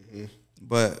 Mm-hmm.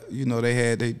 But, you know, they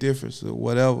had their difference or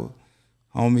whatever.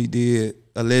 Homie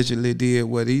allegedly did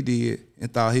what he did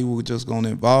and thought he was just gonna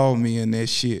involve me in that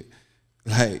shit.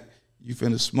 Like, you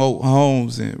finna smoke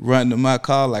Holmes and run to my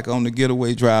car like I'm the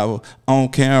getaway driver on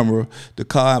camera. The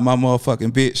car in my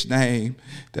motherfucking bitch name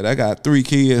that I got 3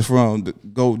 kids from to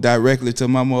go directly to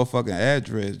my motherfucking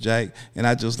address, Jake. And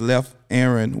I just left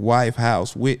Aaron wife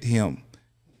house with him.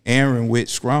 Aaron with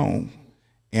Strong.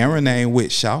 Aaron ain't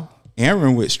with Shaw.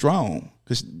 Aaron with Strong.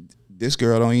 Cause this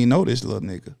girl don't even know this little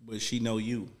nigga. But she know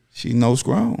you. She know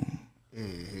Strong.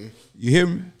 You hear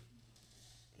me?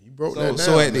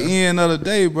 So at the end of the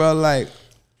day, bro, like,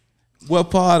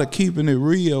 what part of keeping it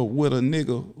real with a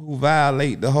nigga who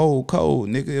violate the whole code,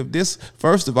 nigga? If this,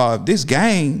 first of all, if this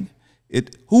gang,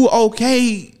 who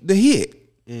okayed the hit?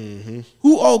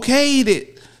 Who okayed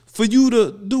it for you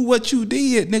to do what you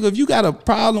did, nigga? If you got a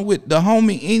problem with the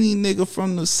homie, any nigga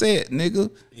from the set, nigga,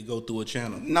 you go through a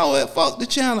channel. No, fuck the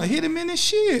channel. Hit him in his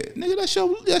shit, nigga.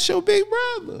 That's your big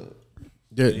brother.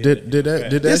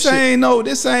 This ain't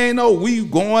no we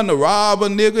going to rob a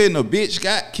nigga and the bitch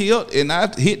got killed and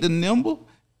I hit the number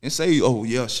and say, oh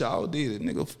yeah, Shaw did it,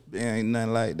 nigga. There ain't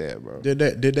nothing like that, bro. Did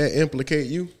that implicate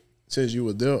you since you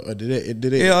were there, or did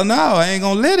it? Hell no, I ain't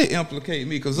gonna let it implicate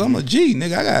me because I'm a G,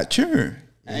 nigga. I got churn.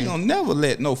 I ain't gonna never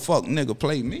let no fuck nigga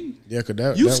play me. Yeah, cause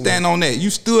that, you stand on that. You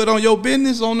stood on your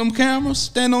business on them cameras.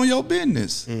 Stand on your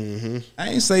business. I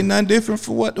ain't say nothing different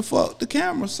for what the fuck the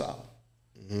camera saw.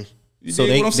 You so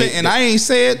dig what I'm saying? And I ain't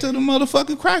said to the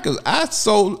motherfucking crackers. I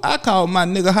called my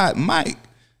nigga Hot Mike,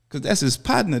 cause that's his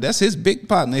partner. That's his big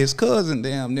partner, his cousin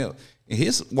damn near. And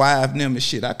his wife them and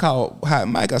shit. I called Hot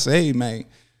Mike. I said, hey man,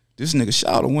 this nigga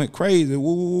Shaw went crazy.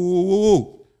 Woo, woo, woo,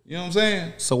 woo. You know what I'm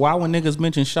saying? So why when niggas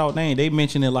mention Shaw name, they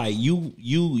mention it like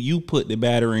you put the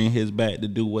battery in his back to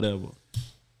do whatever.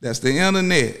 That's the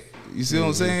internet. You see what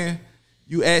I'm saying?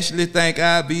 You actually think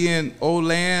I'd be in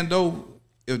Orlando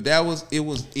if it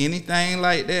was anything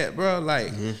like that, bro?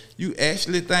 Like, you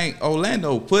actually think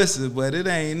Orlando pussy, but it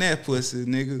ain't that pussy,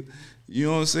 nigga. You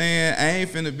know what I'm saying? I ain't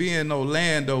finna be in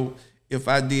Orlando if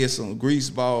I did some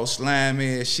greaseball, slime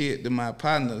ass shit to my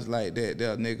partners like that,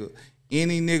 nigga.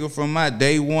 Any nigga from my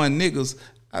day one niggas,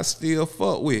 I still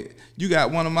fuck with. You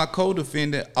got one of my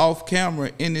co-defendant off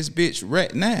camera in this bitch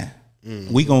right now.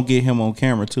 We gonna get him on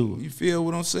camera too. You feel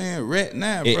what I'm saying? Right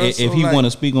now, bro. If he like, want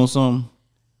to speak on something,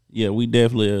 yeah, we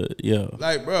definitely, yeah.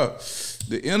 Like, bro,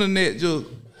 the internet just,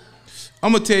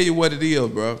 I'm gonna tell you what it is,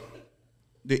 bro.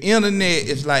 The internet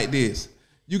is like this.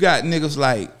 You got niggas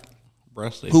like,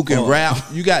 who can rap.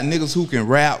 You got niggas who can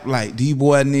rap like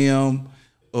D-Boy and them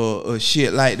or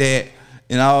shit like that.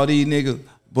 And all these niggas,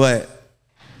 but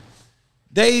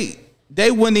they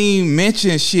wouldn't even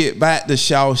mention shit about the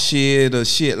Shaw shit or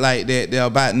shit like that. They're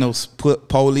about no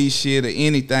police shit or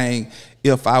anything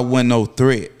if I wasn't no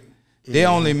threat. They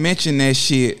only mention that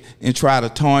shit and try to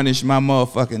tarnish my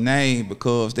motherfucking name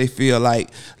because they feel like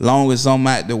long as I'm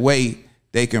out the way,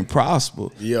 they can prosper.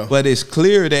 Yeah. But it's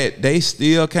clear that they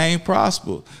still can't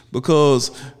prosper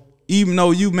because even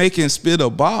though you making spit a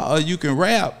bar or you can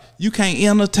rap, you can't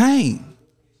entertain.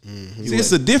 See,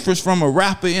 it's a difference from a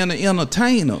rapper and an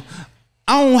entertainer.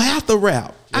 I don't have to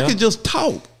rap. I can just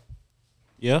talk.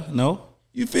 Yeah, no.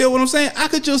 You feel what I'm saying? I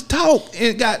could just talk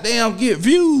and goddamn get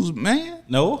views, man.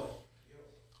 No.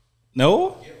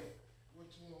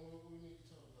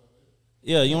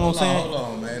 Yeah, you know what I'm saying? Hold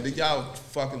on, man. Did y'all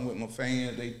fucking with my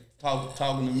fans? They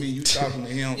talking to me, you talking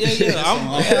to him. Yeah.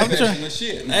 I'm trying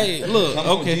shit. Man. Hey, look,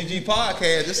 okay. GG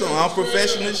podcast. This on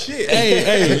unprofessional shit.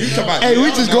 Hey. You talking about? Hey, we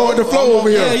just go with the flow over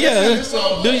here. Yeah.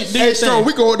 Hey, Strong,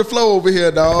 we go with the flow over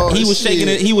here, dog. He was shaking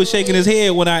it. He was shaking his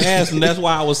head when I asked him. That's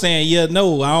why I was saying, yeah,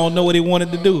 no. I don't know what he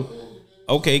wanted to do.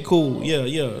 Okay, cool.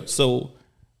 Yeah. So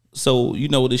you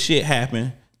know the shit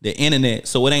happened. The internet.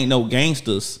 So it ain't no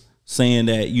gangsters saying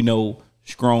that, you know,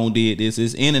 Strong did this.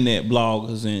 It's internet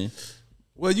bloggers and.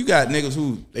 Well, you got niggas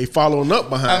who they following up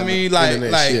behind. I mean, like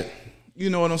shit.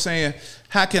 You know what I'm saying?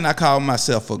 How can I call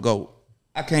myself a GOAT?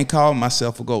 I can't call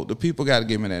myself a GOAT. The people got to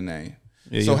give me that name.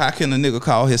 So how can a nigga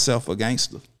call himself a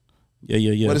gangster?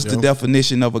 Yeah. What is the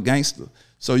definition of a gangster?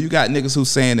 So you got niggas who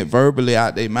saying it verbally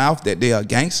out their mouth that they are a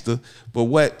gangster, but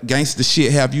what gangster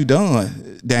shit have you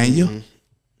done, Daniel?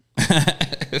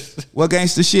 What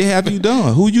gangster shit have you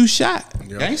done? Who you shot?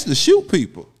 Gangsters shoot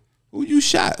people. Who you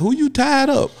shot? Who you tied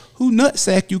up? Who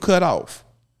nutsack you cut off?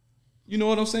 You know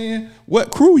what I'm saying?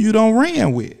 What crew you done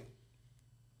ran with?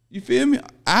 You feel me?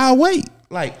 I'll wait.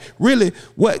 Like, really,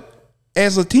 what,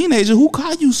 as a teenager, who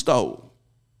car you stole?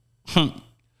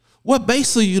 What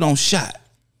base you done shot?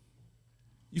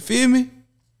 You feel me?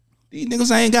 These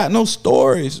niggas ain't got no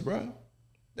stories, bro.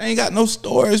 They ain't got no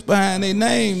stories behind their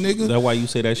name, nigga. That's why you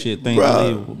say that shit.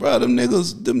 Bro, them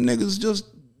niggas just,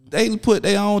 they put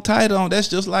their own title on. That's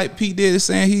just like P. Diddy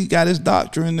saying he got his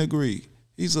doctorate degree.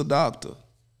 He's a doctor.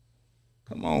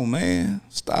 Come on, man.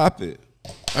 Stop it.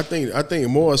 I think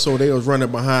more so they was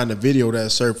running behind the video that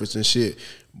surfaced and shit,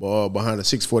 behind the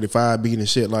 645 beat and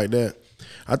shit like that.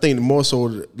 I think more so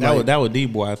that was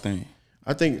D-Boy, I think.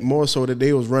 I think more so that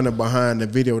they was running behind the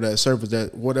video that surfaced,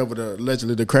 that whatever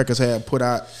allegedly the crackers had put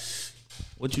out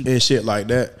and shit like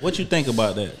that. What you think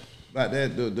about that? About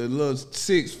that, the little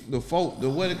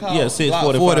what it called? Yeah,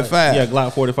 645. Yeah,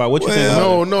 Glock 45. What you think?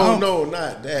 No,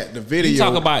 not that. The video. You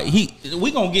talk about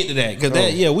we gonna get to that because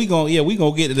we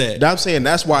gonna get to that. I'm saying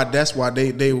that's why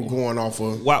they were going off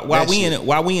of why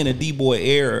we in a D-Boy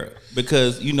era,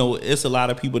 because you know it's a lot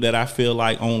of people that I feel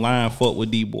like online fuck with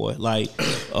D-Boy, like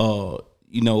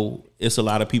you know, it's a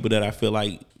lot of people that I feel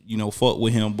like, you know, fuck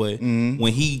with him. But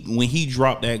when he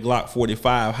dropped that Glock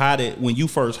 45, when you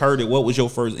first heard it, what was your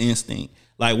first instinct?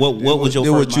 Like what was your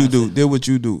first mindset? Did what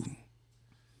you do.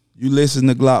 You listen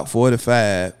to Glock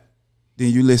 45,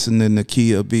 then you listen to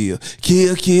Nakia Bill.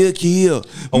 Kill.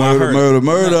 Murder,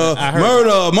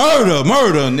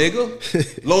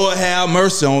 nigga. Lord have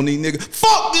mercy on these niggas.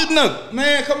 Fuck this nigga.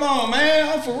 Man, come on, man.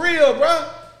 I'm for real, bro.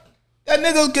 That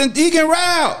nigga can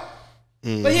rap.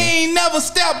 But he ain't never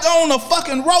stepped on a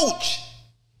fucking roach.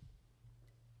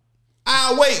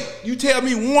 I'll wait. You tell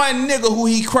me one nigga who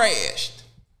he crashed.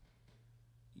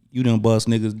 You done bust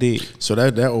niggas dick. So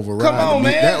that override. Come on,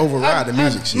 man. That override the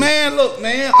music shit. Man, look,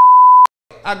 man.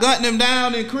 I gunned him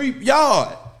down in Creep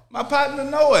Yard. My partner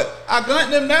know it. I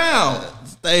gunned him down.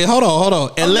 Hey, hold on.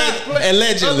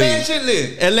 Allegedly.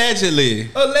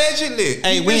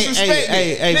 Hey, we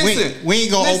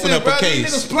ain't gonna open up a case.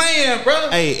 These niggas playing, bro.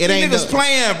 Hey, it ain't niggas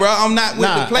playing, bro. I'm not with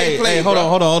the play. Hey, hold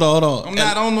on. I'm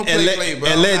not on the play,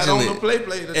 bro. Allegedly. I'm not on the play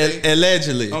today.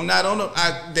 Allegedly. I'm not on the.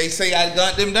 They say I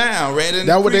gunned them down. Right in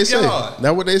That what they say.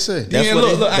 That what they say. That's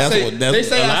what they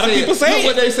say. A lot of people say it.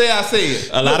 Look what they say. I say it.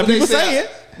 A lot of people say it.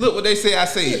 Look what they say. I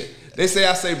say it. They say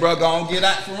I say, bro, go on get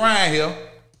out from around here.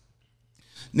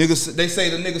 Niggas, they say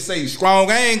the nigga say Strong,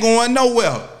 I ain't going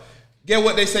nowhere. Get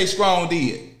what they say Strong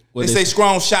did. They say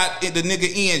Strong shot at the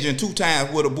nigga engine 2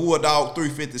 times with a Bulldog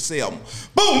 357.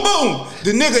 Boom, boom.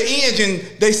 The nigga engine,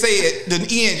 they said the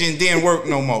engine didn't work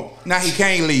no more. Now he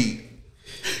can't leave.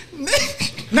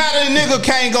 Now the nigga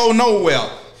can't go nowhere.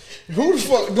 Who the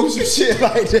fuck do some shit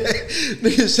like that?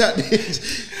 Nigga shot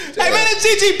this. Hey man, it's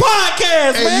GG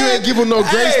podcast, hey, man. You ain't give him no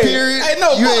grace period. Hey,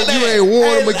 no, you ain't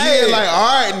warn him again. Hey. Like,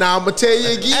 all right, now I'm gonna tell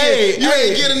you again. You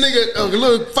ain't get a nigga a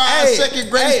little 5-second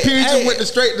grace period. Just went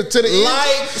straight to the end.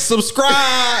 Like,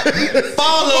 subscribe,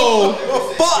 follow.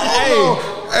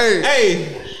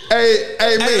 Hey,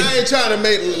 man, I ain't trying to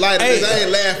make light of this. I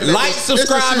ain't laughing. Like,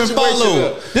 subscribe, and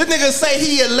follow. This nigga say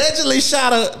he allegedly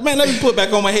shot a... Man, let me put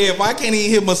back on my head, I can't even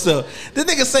hear myself. This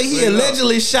nigga say he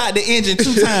allegedly shot the engine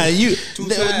 2 times. You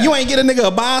ain't get a nigga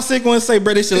a bicycle and say,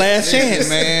 bro, this your last chance.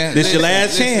 Man, this your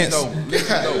last chance.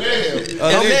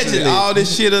 Allegedly. All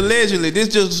this shit allegedly. This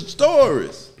just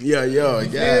stories. Yeah,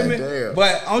 damn.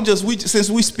 But since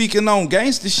we speaking on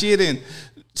gangster shit and...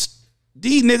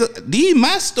 These niggas,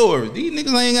 my stories. These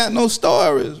niggas ain't got no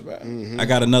stories, bro. I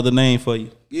got another name for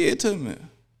you. Give it to me.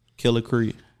 Killer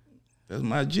Creek. That's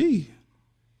my G.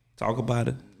 Talk about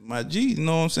it. My G, you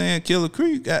know what I'm saying? Killer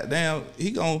Creek, goddamn,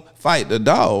 he gonna fight the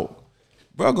dog.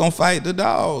 Bro gonna fight the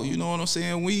dog. You know what I'm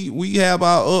saying? We have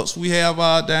our ups, we have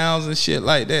our downs and shit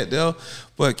like that, though.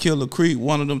 But Killer Creek,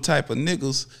 one of them type of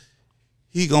niggas,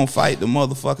 he gonna fight the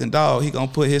motherfucking dog. He gonna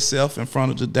put himself in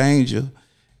front of the danger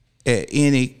at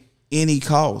any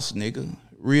cost, nigga.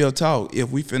 Real talk. If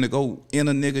we finna go in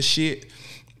a nigga shit,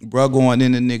 bro going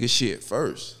in the nigga shit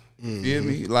first. Feel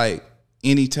me? Like,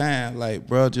 anytime, like,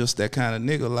 bro, just that kind of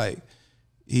nigga, like,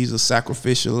 he's a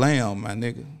sacrificial lamb, my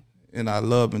nigga. And I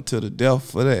love him to the death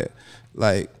for that.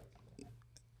 Like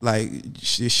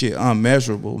shit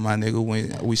unmeasurable, my nigga,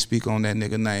 when we speak on that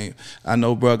nigga name. I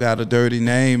know bro got a dirty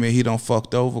name and he done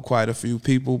fucked over quite a few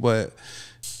people, but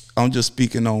I'm just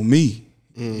speaking on me.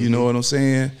 You know what I'm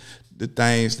saying? The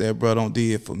things that bro done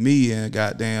did for me and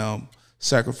goddamn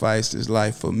sacrificed his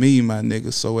life for me, my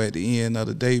nigga. So at the end of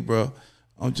the day, bro,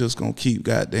 I'm just gonna keep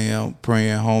goddamn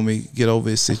praying, homie, get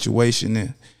over his situation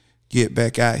and get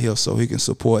back out here so he can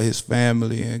support his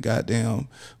family and goddamn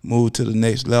move to the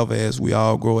next level as we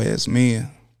all grow as men.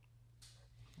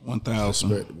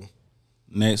 1,000.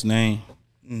 Next name.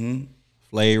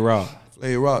 Flay Rock.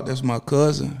 Flay Rock, that's my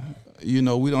cousin. You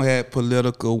know, we don't have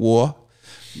political war.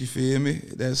 You feel me?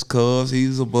 That's cuz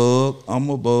he's a bug, I'm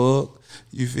a bug.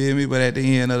 You feel me? But at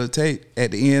the end of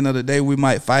the day, we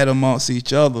might fight amongst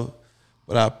each other.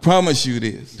 But I promise you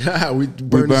this. we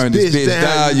burn this bitch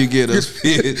down, you get us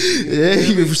pissed. Yeah,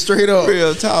 you straight up.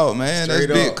 Real talk, man. Straight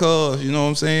That's big up. cuz, you know what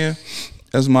I'm saying?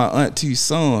 That's my auntie's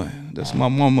son. That's my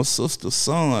mama's sister's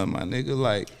son, my nigga.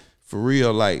 Like, for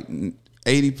real, like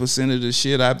 80% of the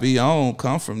shit I be on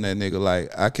come from that nigga.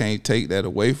 Like, I can't take that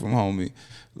away from homie.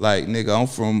 Like, nigga, I'm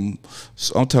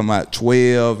talking about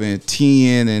 12 and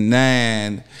 10 and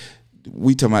 9.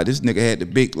 We talking about this nigga had the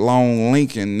big long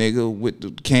Lincoln, nigga, with the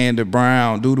candy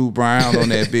brown, doo-doo brown on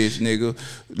that bitch, nigga.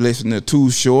 Listening to Too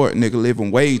Short, nigga,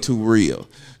 living way too real.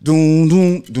 Doom,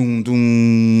 doom, doom,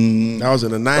 doom. That was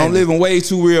in the 90s. I'm living way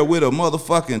too real with a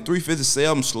motherfucking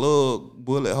 357 slug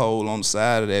bullet hole on the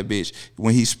side of that bitch.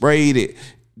 When he sprayed it,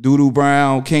 doo-doo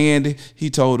brown candy, he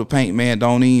told the paint man,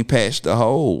 don't even patch the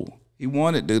hole. He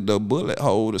wanted the bullet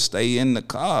hole to stay in the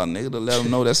car, nigga, to let him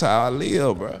know that's how I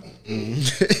live, bro.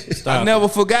 I never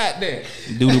forgot that.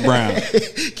 Doodle Brown.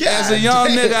 As a young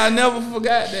nigga, I never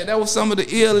forgot that. That was some of the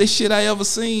illest shit I ever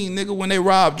seen, nigga, when they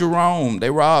robbed Jerome.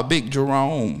 They robbed Big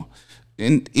Jerome.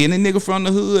 And any nigga from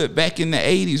the hood back in the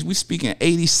 80s, we speaking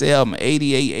 87,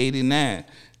 88, 89.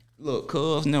 Look,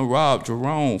 cuz them robbed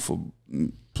Jerome for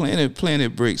plenty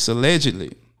bricks,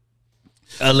 allegedly.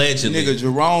 Allegedly. Nigga,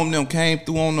 Jerome them came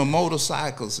through on the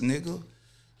motorcycles, nigga.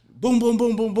 Boom, boom,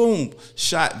 boom, boom, boom.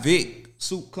 Shot Vic,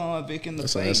 Soup Convict in the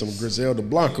face. That's some Griselda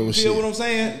Blanco you shit. feel what I'm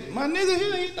saying? My nigga,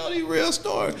 he ain't know the real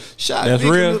story. That's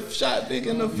real. Shot Vic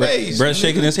in the face. Brett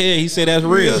shaking his head. He said that's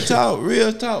real.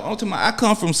 Real talk. I'm talking about, I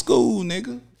come from school,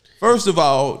 nigga. First of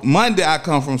all, Monday I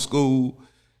come from school,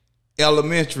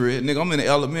 elementary. Nigga, I'm in the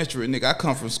elementary, nigga. I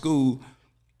come from school.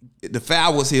 The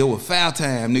foul was here with foul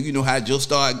time, nigga. You know how it just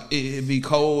start, it be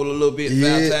cold a little bit.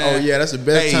 Yeah. Foul time. Oh yeah, that's the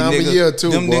best time of year too.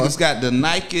 Them boy. niggas got the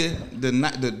Nike,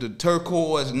 the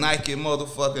turquoise Nike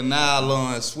motherfucking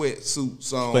nylon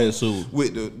sweatsuits on. Sweatsuit.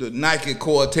 With the Nike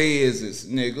Cortezes,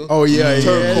 nigga. Oh yeah,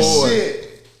 turquoise. yeah.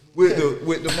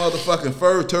 With the motherfucking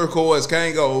fur turquoise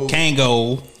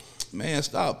Kango. Man,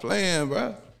 stop playing,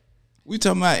 bro. We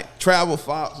talking about Travel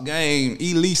Fox game,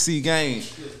 Elise game.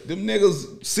 Them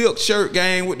niggas silk shirt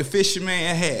game with the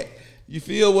fisherman hat. You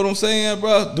feel what I'm saying,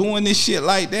 bro? Doing this shit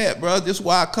like that, bro. This is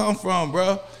where I come from,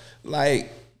 bro.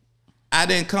 Like, I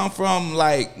didn't come from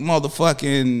like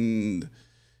motherfucking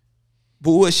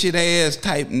bullshit ass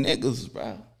type niggas,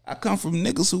 bro. I come from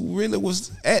niggas who really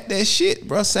was at that shit,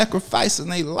 bro, sacrificing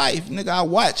their life. Nigga, I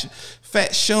watch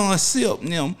Fat Sean Silk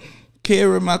and them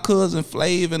carry my cousin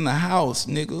Flav in the house,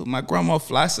 nigga. My grandma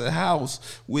flies to the house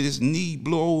with his knee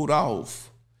blowed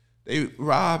off. They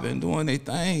robbing, doing their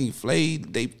thing.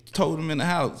 Flav, they told him in the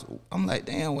house. I'm like,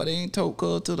 damn, why they ain't told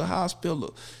cuz to the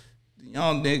hospital? The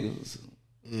young niggas.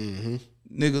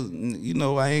 Niggas, you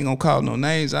know, I ain't gonna call no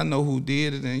names. I know who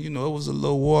did it, and you know, it was a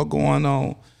little war going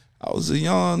on. I was a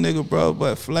young nigga, bro,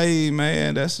 but Flav,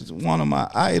 man, that's one of my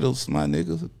idols, my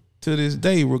nigga, to this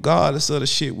day, regardless of the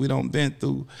shit we done been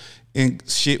through and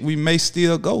shit we may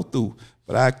still go through.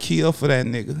 But I kill for that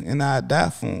nigga and I die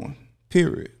for him,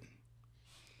 period.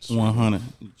 100,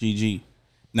 GG.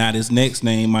 Now this next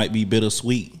name might be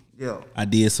bittersweet. Yeah. I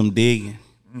did some digging.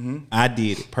 I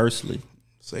did it personally.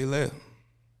 Say that.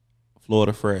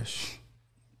 Florida Fresh.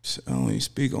 I don't even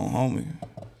speak on homie.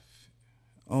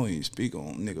 I don't even speak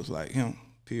on niggas like him,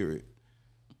 period.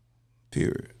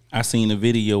 I seen a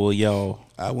video of y'all.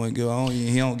 I wouldn't go on.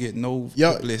 He don't get no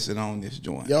publicity on this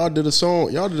joint. Y'all did a song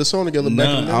together back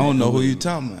in the day. I don't know who you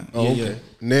talking about. Oh, okay.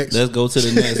 Next. Let's go to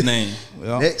the next name.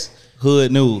 Well, Next.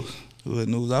 Hood News. Hood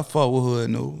News. I fuck with Hood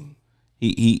News.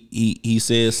 He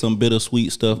said some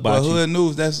bittersweet stuff about you. Hood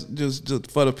News, that's just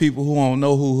for the people who don't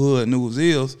know who Hood News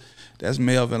is. That's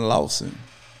Melvin Lawson.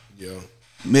 Yeah.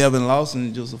 Melvin Lawson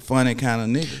is just a funny kind of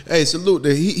nigga. Hey, salute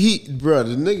the bro,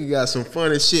 the nigga got some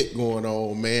funny shit going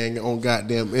on, man, on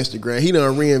goddamn Instagram. He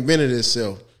done reinvented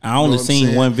himself. I only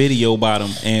seen one video about him,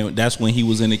 and that's when he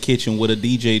was in the kitchen with a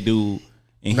DJ dude,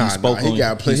 and he spoke on. He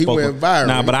went viral.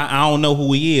 Nah, but I don't know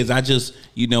who he is. I just,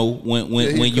 you know,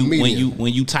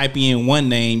 when you type in one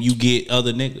name, you get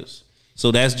other niggas. So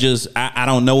that's just, I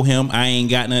don't know him. I ain't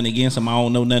got nothing against him. I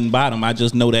don't know nothing about him. I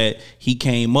just know that he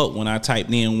came up when I typed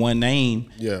in one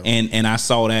name. Yeah. And I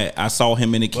saw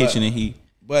him in the kitchen and he.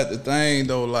 But the thing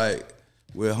though, like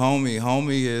with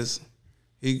homie is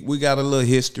we got a little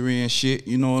history and shit.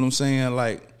 You know what I'm saying?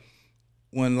 Like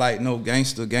when like no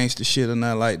gangster shit or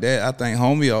nothing like that. I think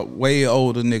homie a way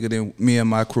older nigga than me and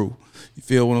my crew. You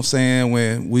feel what I'm saying?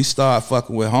 When we start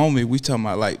fucking with homie, we talking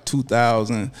about like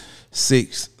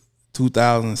 2006.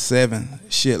 2007,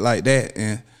 shit like that.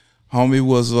 And homie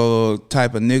was a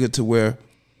type of nigga to where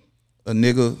a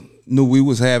nigga knew we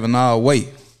was having our way.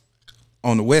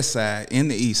 on the west side, in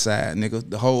the east side, nigga.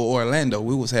 The whole Orlando,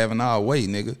 we was having our way,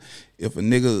 nigga. If a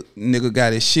nigga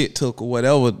got his shit took or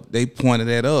whatever, they pointed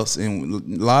at us.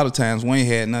 And a lot of times we ain't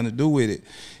had nothing to do with it.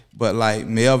 But like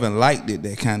Melvin liked it,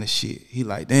 that kind of shit. He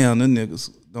like, damn, them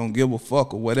niggas don't give a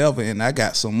fuck or whatever. And I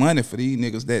got some money for these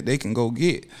niggas that they can go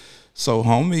get. So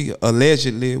homie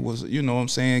allegedly was, you know what I'm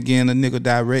saying, getting a nigga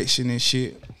direction and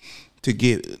shit to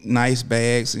get nice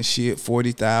bags and shit,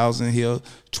 40,000 here,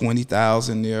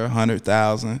 20,000 there,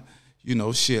 100,000, you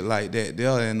know, shit like that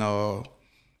there. And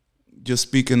just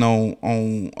speaking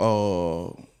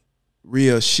on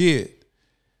real shit,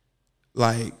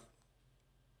 like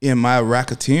in my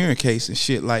racketeering case and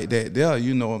shit like that there,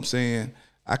 you know what I'm saying,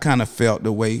 I kind of felt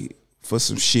the way for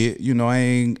some shit. You know, I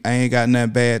ain't got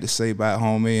nothing bad to say about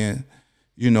homie, and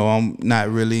you know, I'm not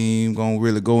really even gonna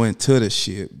really go into the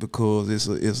shit because it's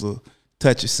a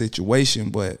touchy situation.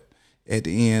 But at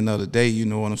the end of the day, you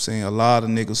know what I'm saying, a lot of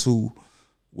niggas who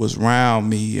was around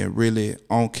me and really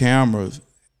on camera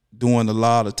doing a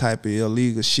lot of type of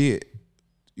illegal shit,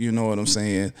 you know what I'm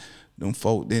saying, them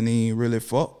folk didn't even really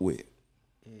fuck with.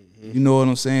 You know what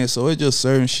I'm saying? So it's just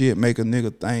certain shit make a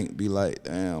nigga think, be like,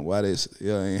 damn, why this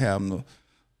ain't having a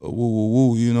woo woo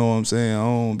woo, you know what I'm saying? I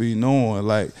don't be knowing.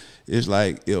 Like, it's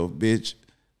like, yo, bitch,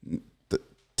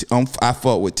 I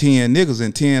fuck with 10 niggas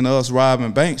and 10 of us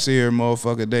robbing banks here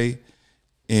motherfucker day,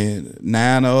 and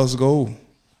 9 of us go,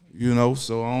 you know,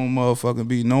 so I don't motherfucking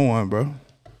be knowing, bro.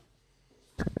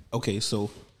 Okay,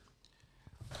 so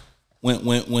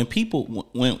when people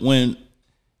when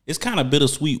it's kind of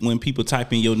bittersweet when people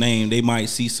type in your name, they might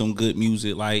see some good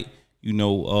music, like, you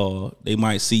know, they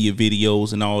might see your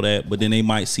videos and all that, but then they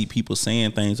might see people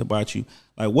saying things about you.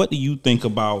 Like, what do you think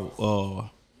about,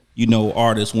 you know,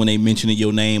 artists when they mention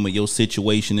your name or your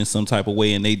situation in some type of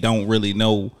way and they don't really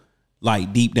know,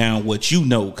 like, deep down what you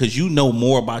know, because you know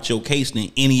more about your case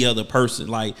than any other person.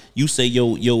 Like, you say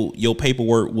your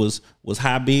paperwork was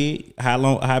how big? How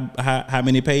long? How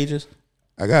many pages?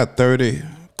 I got 30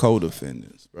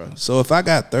 co-defendants, bro. So if I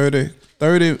got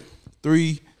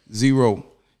 33-0,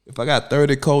 if I got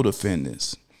 30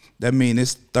 co-defendants, that means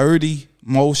it's 30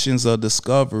 motions of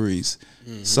discoveries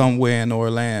somewhere in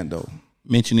Orlando.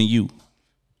 Mentioning you.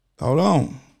 Hold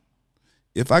on.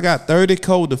 If I got 30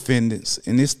 co-defendants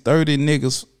and it's 30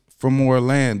 niggas from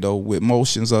Orlando with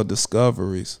motions of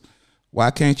discoveries,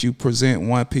 why can't you present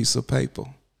one piece of paper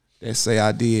that say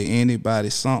I did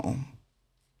anybody something?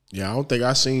 Yeah, I don't think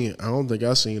I seen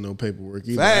no paperwork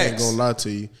either. Facts. I ain't gonna lie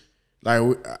to you. Like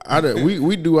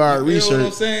we do our research, what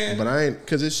I'm saying? but I ain't,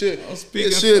 because it should facts,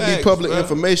 be public bro.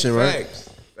 information, right?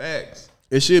 Facts.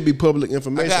 It should be public I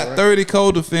information. got 30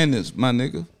 co-defendants, my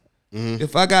nigga.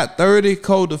 If I got 30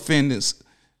 co-defendants,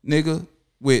 nigga,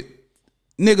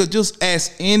 just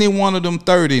ask any one of them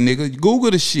 30, nigga.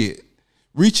 Google the shit.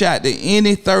 Reach out to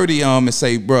any 30 of them and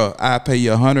say, bruh, I pay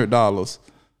you $100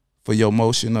 for your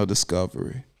motion of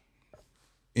discovery.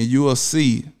 And you will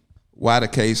see why the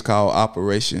case called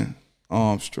Operation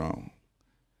Armstrong.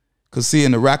 Because see,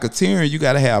 in the racketeering, you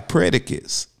got to have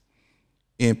predicates.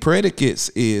 And predicates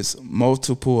is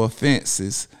multiple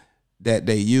offenses that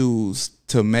they use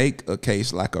to make a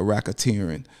case like a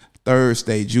racketeering.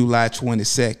 Thursday, July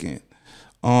 22nd,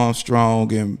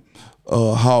 Armstrong and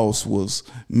House was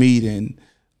meeting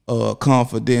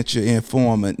confidential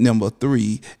informant number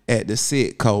 3 at the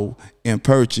Citco and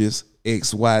purchased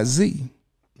XYZ.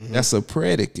 That's a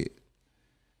predicate.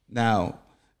 Now,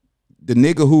 the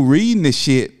nigga who reading this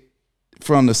shit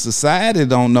from the society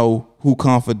don't know who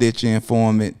confidential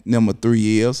informant number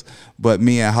 3 is, but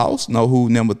me and House know who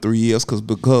number 3 is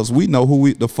because we know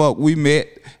who the fuck we met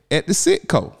at the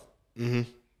Citco.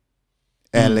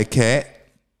 Alley Cat.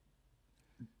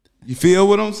 You feel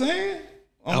what I'm saying?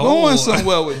 I'm going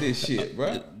somewhere with this shit,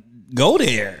 bro. Go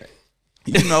there.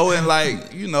 You know, and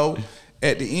like, you know,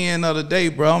 at the end of the day,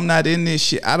 bro, I'm not in this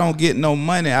shit. I don't get no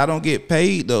money. I don't get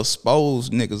paid to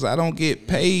expose niggas. I don't get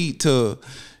paid to,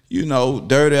 you know,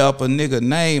 dirty up a nigga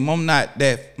name. I'm not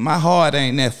that, my heart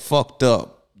ain't that fucked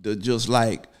up to just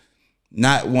like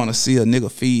not want to see a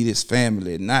nigga feed his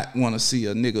family, not want to see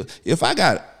a nigga. If I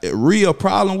got a real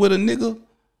problem with a nigga,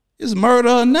 it's murder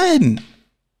or nothing.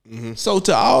 So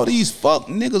to all these fuck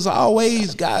niggas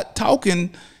always got talking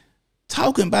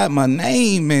about my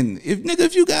name, and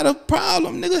if you got a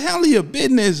problem, nigga, handle your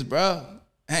business, bro.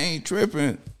 I ain't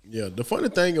tripping. Yeah, the funny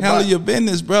thing about handle your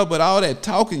business, bro, but all that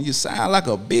talking, you sound like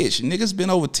a bitch. Nigga's been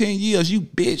over 10 years, you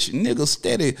bitch. Nigga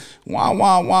steady, wah,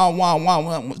 wah, wah, wah, wah,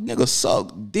 wah. Nigga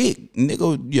suck dick.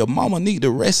 Nigga, your mama need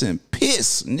to rest in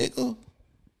piss, nigga.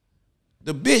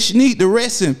 The bitch need to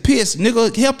rest in piss,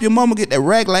 nigga. Help your mama get that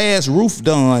regular ass roof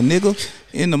done, nigga.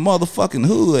 in the motherfucking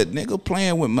hood, nigga,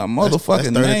 playing with my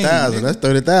motherfucking name. That's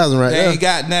 30,000 right there. They ain't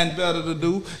got nothing better to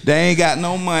do. They ain't got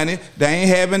no money. They ain't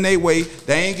having their way.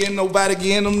 They ain't getting nobody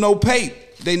getting them no pay.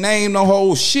 They name no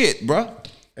whole shit, bro.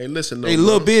 Hey, listen, they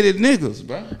little bitty niggas,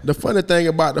 bro. The funny thing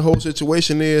about the whole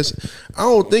situation is, I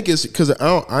don't think it's because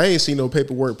I ain't seen no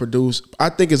paperwork produced. I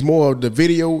think it's more of the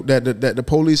video that the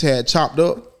police had chopped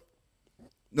up.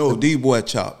 No, D-Boy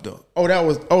chopped up.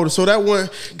 Oh, so that one,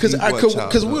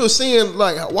 because we were saying,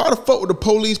 like, why the fuck would the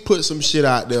police put some shit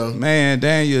out there? Man,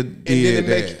 Daniel did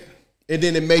that. And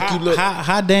then it make you look.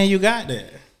 How Daniel got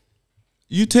that?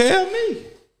 You tell me.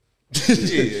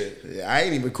 Yeah, I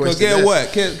ain't even questioning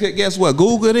that. Guess what?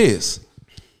 Google this.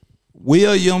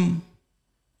 William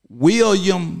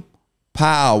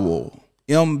Powell,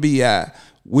 MBI.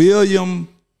 William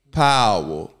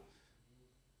Powell.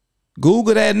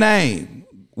 Google that name.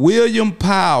 William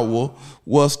Powell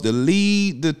was the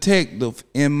lead detective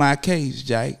in my case,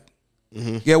 Jake.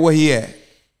 Get where he at?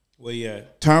 Where he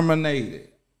at? Terminated.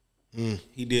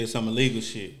 He did some illegal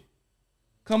shit.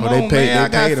 Come on, man. I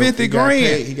got 50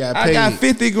 grand. He got paid. I got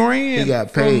 50 grand. He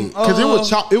got paid. Because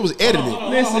it was edited.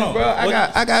 Listen, bro.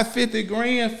 I got 50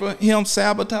 grand for him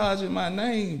sabotaging my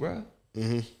name, bro.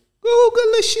 Google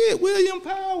the shit. William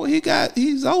Powell.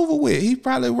 He's over with. He's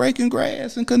probably raking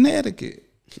grass in Connecticut.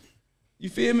 You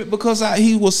feel me? Because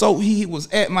he was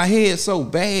at my head so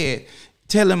bad,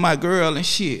 telling my girl and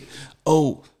shit.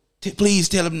 Oh, please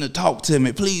tell him to talk to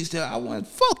me. Please tell. I want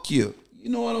fuck you. You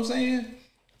know what I'm saying?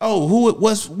 Oh,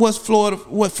 what's Florida?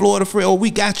 What Florida Fresh? Oh, we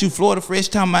got you, Florida Fresh.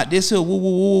 Talking about this here. Woo,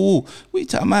 woo, woo, woo. We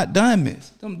talking about dummies.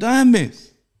 Them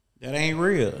dummies. That ain't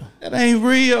real. That ain't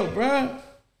real, bro.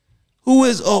 Who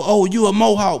is? Oh, you a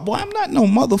Mohawk boy? I'm not no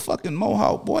motherfucking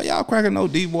Mohawk boy. Y'all cracking no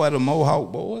D-boy the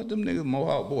Mohawk boy. Them niggas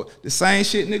Mohawk boy. The same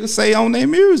shit niggas say on their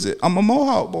music. I'm a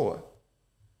Mohawk boy.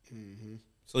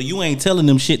 So you ain't telling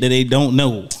them shit that they don't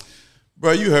know.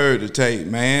 Bro, you heard the tape,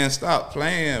 man. Stop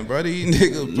playing, bro. These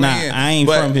niggas playing. Nah, I ain't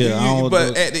from here.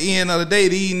 But at the end of the day,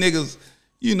 these niggas,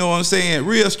 you know what I'm saying?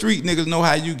 Real street niggas know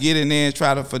how you get in there and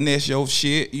try to finesse your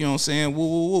shit. You know what I'm saying? Woo,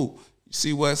 woo, woo.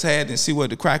 See what's happening, see what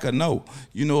the cracker know.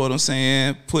 You know what I'm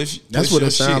saying? That's what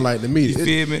it sound like to me. You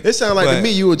feel me? It sound like to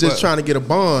me you were just trying to get a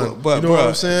bond. But you know what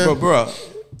I'm saying? Bro,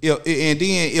 and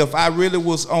then if I really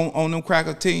was on them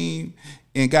cracker team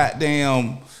and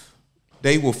goddamn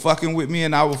they were fucking with me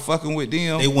and I was fucking with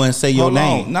them, they wouldn't say your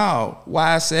name. No.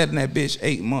 Why I sat in that bitch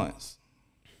 8 months.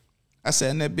 I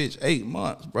sat in that bitch 8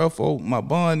 months, bro, for my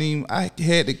bonding. I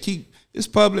had to keep, it's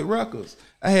public records.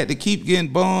 I had to keep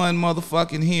getting bond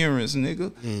motherfucking hearings,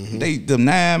 nigga. They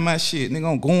denying my shit,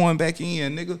 nigga. I'm going back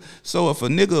in, nigga. So if a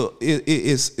nigga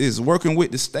is working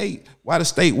with the state, why the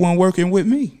state wasn't working with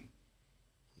me?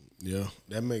 Yeah,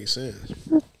 that makes sense.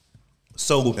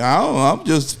 So I'm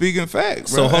just speaking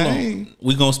facts, bro. So hold on,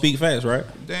 we gonna speak facts, right?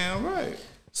 Damn right.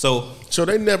 So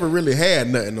they never really had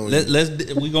nothing on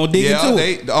you. We gonna dig into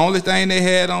it. The only thing they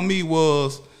had on me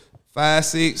was 5,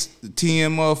 6,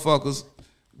 10 motherfuckers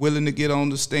willing to get on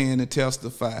the stand and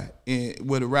testify. And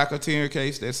with a racketeering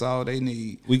case, that's all they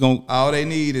need. All they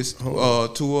need is 2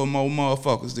 or more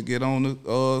motherfuckers to get on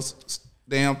the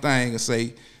damn thing and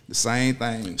say the same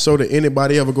thing. So did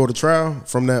anybody ever go to trial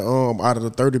from that out of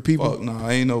the 30 people? Fuck no,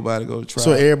 ain't nobody go to trial.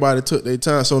 So everybody took their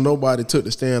time. So nobody took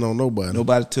the stand on nobody.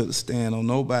 Nobody took the stand on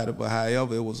nobody. But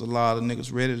however, it was a lot of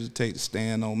niggas ready to take the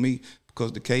stand on me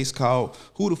because the case called,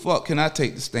 who the fuck can I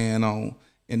take the stand on?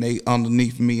 And they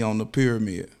underneath me on the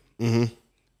pyramid.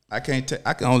 I can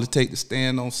only take the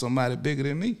stand on somebody bigger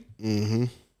than me.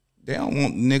 They don't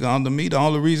want the nigga under me. The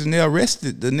only reason they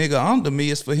arrested the nigga under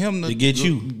me is for him to get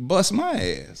you bust my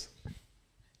ass.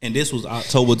 And this was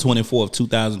October 24th,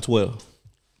 2012.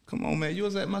 Come on, man. You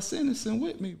was at my sentencing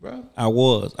with me, bro. I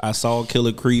was. I saw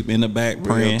Killer Creep in the back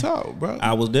praying. Real talk, bro.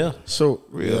 I was there. So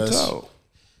real talk.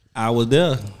 I was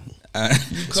there.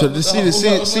 So this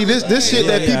shit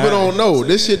that people don't know.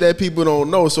 This shit that people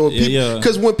don't know. So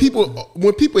because when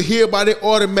people hear about it,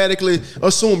 automatically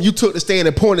assume you took the stand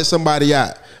and pointed somebody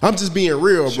out. I'm just being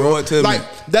real, bro. Like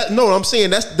that. No, I'm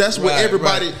saying that's what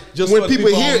everybody. Just when people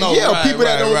hear, people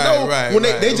that don't know, when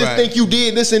they just think you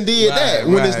did this and did that,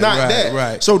 when it's not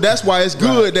that. So that's why it's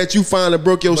good that you finally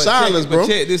broke your silence, bro. But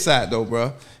check this out, though,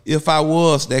 bro. If I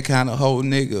was that kind of whole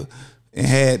nigga and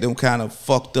had them kind of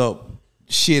fucked up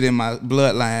shit in my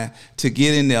bloodline to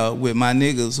get in there with my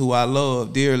niggas who I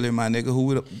love dearly, my nigga, who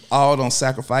we all done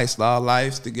sacrificed our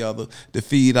lives together to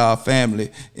feed our family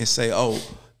and say, oh,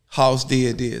 House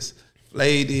did this,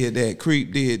 Flay did that,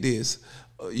 Creep did this,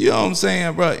 You know what I'm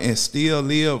saying, bro? And still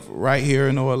live right here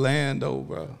in Orlando,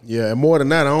 bro. Yeah, and more than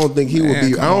that, I don't think he would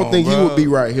be. I don't think he would be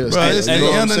right here. Bro, it's the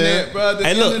internet, bro. The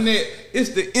internet.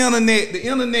 It's the internet. The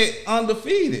internet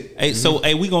undefeated. Hey, so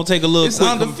we gonna take a little. It's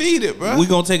undefeated, bro. We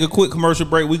gonna take a quick commercial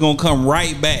break. We gonna come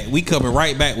right back. We coming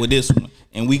right back with this one,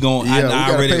 and we gonna. Yeah, we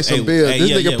gotta pay some bills.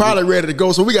 This nigga probably ready to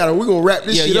go, so we gonna wrap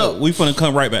this shit up. We finna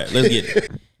come right back. Let's get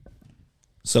it.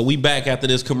 So we back after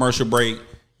this commercial break.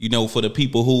 You know, for the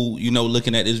people who, you know,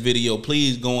 looking at this video,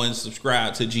 please go and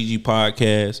subscribe to GG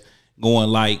Podcast. Go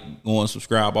and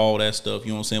subscribe, all that stuff. You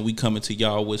know what I'm saying? We coming to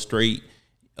y'all with straight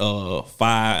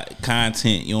fire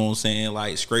content, you know what I'm saying?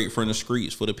 Like straight from the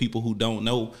streets. For the people who don't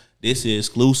know, this is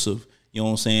exclusive. You know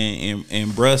what I'm saying? And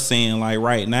bruh saying like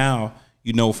right now,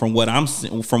 you know, from what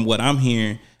I'm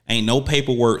hearing, ain't no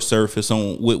paperwork surface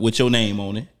on with your name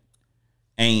on it.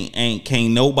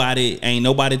 Ain't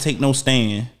nobody take no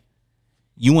stand.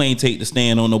 You ain't take the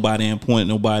stand on nobody and point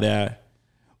nobody out.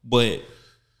 But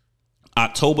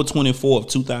October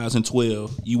 24th,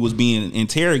 2012, you was being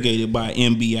interrogated by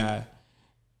MBI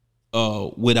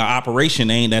with an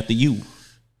operation aimed at you.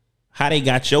 How they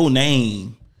got your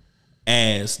name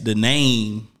as the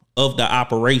name of the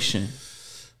operation?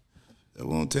 I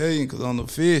won't tell you, because on the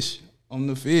fish,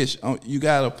 you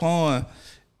got a pond.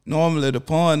 Normally the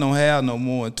pond don't have no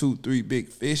more than 2-3 big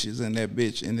fishes in that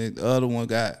bitch, and the other one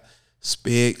got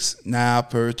specks, Nile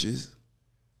perches.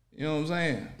 You know what I'm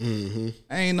saying? Mm-hmm.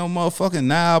 Ain't no motherfucking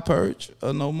Nile perch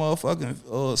or no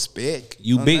motherfucking speck.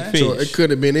 You big fish. So it could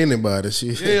have been anybody.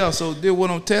 Yeah, so did what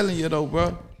I'm telling you though,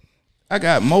 bro. I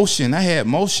got motion. I had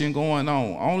motion going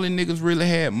on. Only niggas really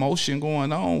had motion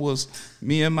going on was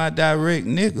me and my direct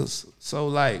niggas. So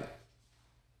like,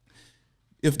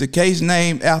 if the case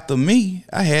named after me,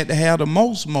 I had to have the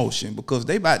most motion because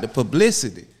they about the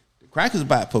publicity. Crackers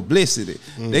about publicity.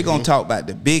 Mm-hmm. They gonna talk about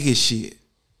the biggest shit.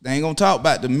 They ain't gonna talk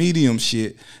about the medium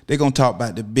shit. They gonna talk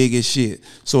about the biggest shit.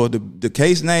 So the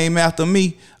case name after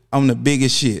me, I'm the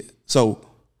biggest shit. So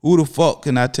who the fuck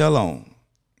can I tell on?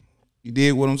 You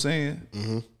dig what I'm saying?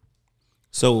 Mm-hmm.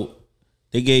 So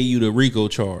they gave you the RICO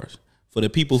charge. For the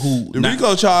people who... The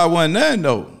RICO charge wasn't nothing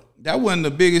though. That wasn't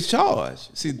the biggest charge.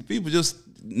 See, people just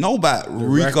know about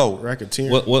RICO.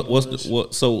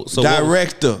 Racketeering. So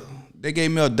director. They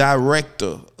gave me a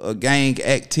director of gang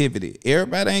activity.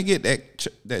 Everybody ain't get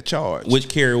that charge. Which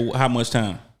carry how much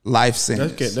time? Life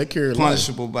sentence. That carry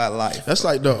punishable by life. That's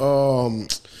like the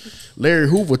Larry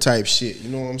Hoover type shit.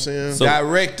 You know what I'm saying? So,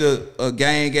 director of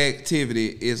gang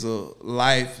activity is a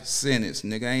life sentence,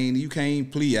 nigga. You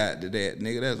can't plea out to that,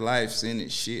 nigga. That's life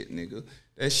sentence shit, nigga.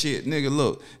 That shit, nigga.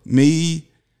 Look, me,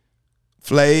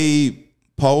 Flav,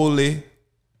 Polly,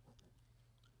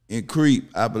 and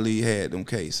Creep, I believe, had them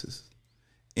cases.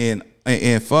 And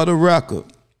for the record,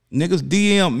 niggas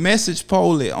DM message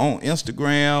Polly on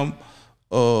Instagram,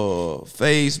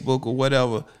 Facebook or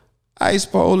whatever. Ice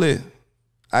Polly,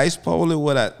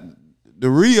 the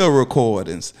real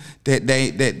recordings that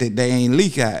they ain't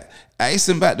leak out. I asked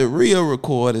him about the real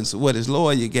recordings, what his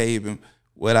lawyer gave him,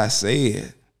 what I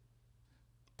said.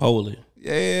 Polly.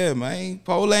 Yeah, man.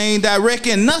 Polly ain't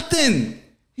directing nothing.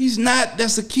 He's not,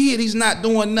 that's a kid. He's not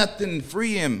doing nothing.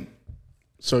 Free him.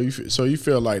 So you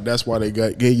feel like that's why they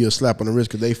gave you a slap on the wrist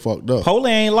because they fucked up.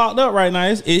 Polly ain't locked up right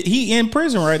now. He in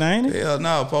prison right now, ain't he? Hell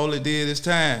no, Polly did his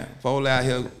time. Polly out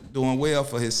here doing well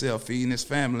for himself, feeding his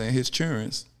family and his children.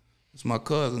 It's my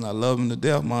cousin. I love him to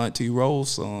death, my Auntie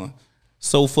Rose's son.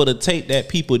 So for the tape that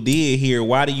people did hear,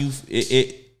 why do you...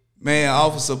 Man,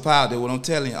 Officer Powell, what I'm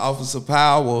telling you, Officer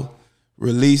Powell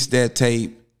released that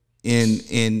tape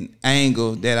in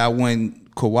anger that I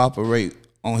wouldn't cooperate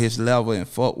on his level and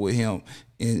fuck with him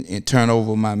and turn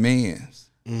over my mans.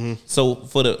 Mm-hmm. So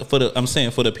for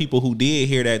the people who did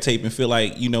hear that tape and feel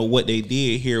like, you know, what they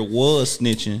did here was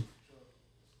snitching.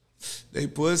 They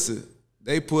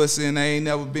pussy and they ain't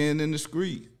never been in the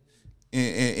street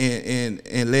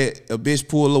and let a bitch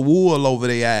pull a wool over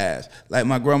their eyes. Like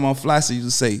my grandma Flossie used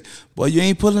to say, boy, you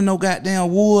ain't pulling no goddamn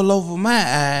wool over my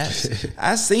eyes.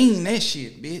 I seen that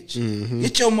shit, bitch. Mm-hmm.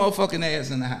 Get your motherfucking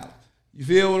ass in the house. You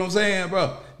feel what I'm saying,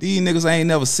 bro? These niggas ain't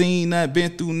never seen nothing,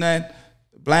 been through nothing.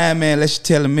 Blind man let you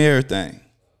tell him everything.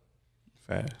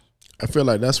 Fast. I feel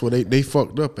like that's what they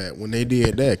fucked up at when they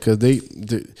did that, because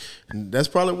that's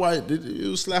probably why it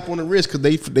was slap on the wrist, because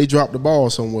they dropped the ball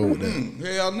somewhere with that.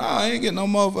 Hell no, I ain't getting no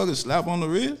motherfucking slap on the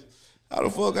wrist. How the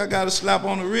fuck I got a slap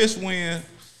on the wrist when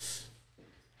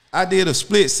I did a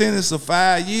split sentence of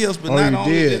 5 years, but not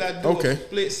only did I do a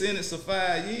split sentence of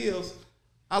 5 years,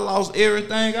 I lost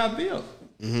everything I built.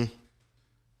 Mm-hmm.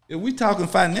 If we talking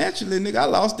financially, nigga, I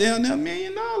lost down there $1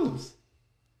 million.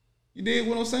 You dig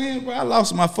what I'm saying, bro? I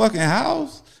lost my fucking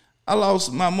house. I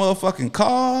lost my motherfucking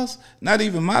cars. Not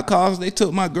even my cars. They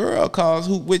took my girl cars,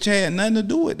 which had nothing to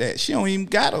do with that. She don't even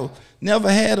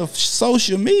never had a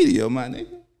social media, my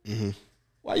nigga.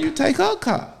 Why you take her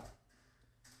car?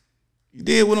 You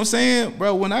did what I'm saying,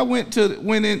 bro? When I went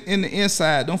in the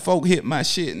inside, them folk hit my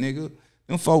shit, nigga.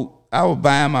 Them folk, I was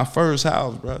buying my first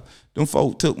house, bro. Them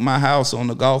folk took my house on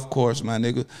the golf course, my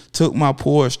nigga. Took my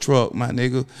Porsche truck, my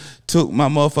nigga. Took my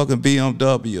motherfucking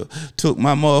BMW. Took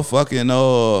my motherfucking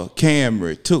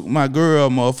Camry. Took my girl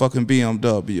motherfucking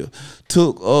BMW.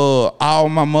 Took all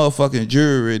my motherfucking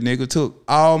jewelry, nigga. Took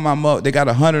all my they got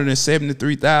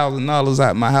 $173,000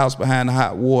 out my house behind the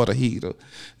hot water heater.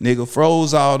 Nigga,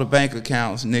 froze all the bank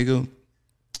accounts, nigga.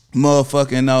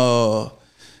 Motherfucking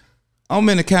I'm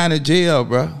in the county jail,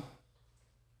 bro.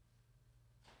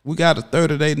 We got a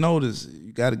 30-day notice.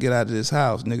 You got to get out of this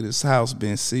house, nigga. This house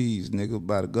been seized, nigga,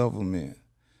 by the government.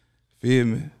 Feel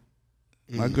me?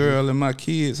 My girl and my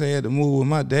kids had to move with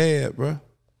my dad, bro.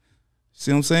 See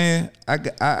what I'm saying?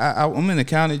 I'm in the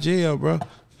county jail, bro.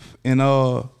 And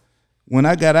when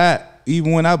I got out,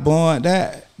 even when I bonded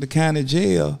out the county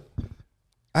jail,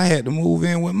 I had to move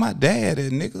in with my dad,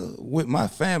 nigga, with my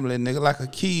family, nigga, like a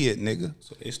kid, nigga.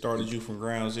 So they started you from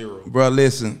ground zero. Bro,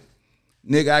 listen.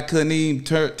 Nigga, I couldn't even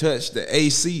touch the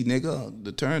AC, nigga.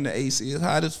 To turn the AC is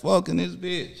hot as fuck in this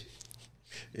bitch.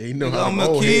 Yeah, you know nigga, how I'm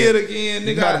a kid again,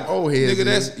 nigga. Old heads, nigga,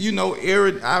 that's, you know,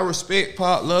 I respect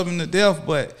Pop, love him to death,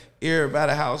 but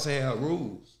everybody house have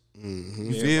rules.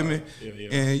 You feel me? Yeah.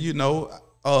 And, you know,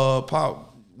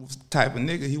 Pop was the type of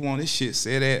nigga, he want his shit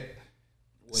set at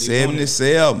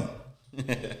 77.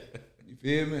 You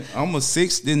feel me? I'm a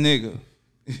 60 nigga.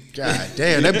 God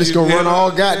damn, that bitch gonna run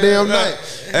all goddamn night.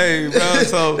 Hey, bro,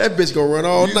 so that bitch gonna run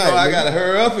all night. Know, I gotta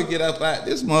hurry up and get up out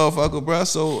this motherfucker, bro.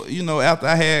 So, you know, after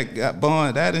I got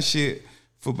bonded out and shit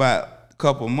for about a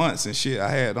couple months and shit,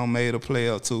 I made a play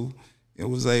or two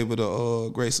and was able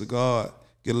to, grace of God,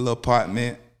 get a little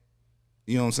apartment.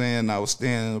 You know what I'm saying? I was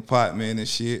staying in an apartment and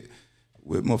shit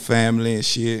with my family and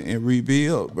shit and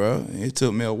rebuild, bro. It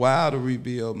took me a while to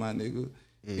rebuild, my nigga.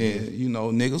 And, you know,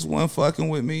 niggas wasn't fucking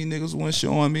with me. Niggas wasn't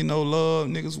showing me no love.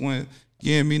 Niggas wasn't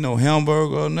giving me no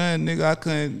hamburger or nothing. Nigga, I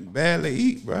couldn't barely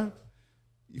eat, bro.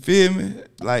 You feel me?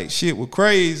 Like, shit was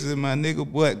crazy, my nigga,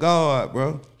 but God,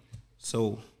 bro.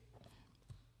 So,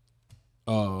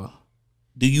 do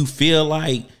you feel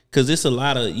like, because it's a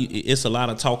lot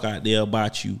of talk out there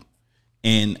about you,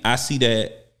 and I see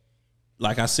that,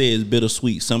 like I said, it's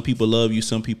bittersweet. Some people love you,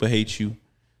 some people hate you.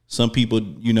 Some people,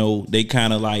 you know, they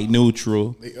kind of like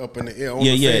neutral. They up in the air.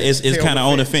 It's kind of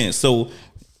on the fence. So,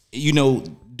 you know,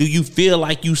 do you feel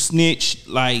like you snitch?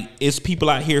 Like, it's people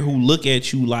out here who look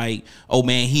at you like, oh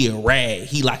man, he a rag.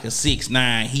 He like a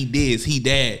 6'9". He this, he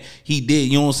that, he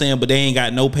did. You know what I'm saying? But they ain't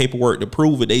got no paperwork to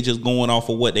prove it. They just going off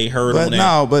of what they heard on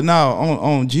that. But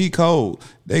on G Code,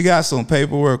 they got some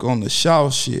paperwork on the Shaw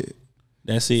shit.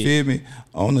 That's it. Feel me?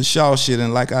 On the Shaw shit,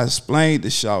 and like I explained the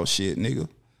Shaw shit, nigga.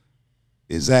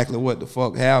 Exactly what the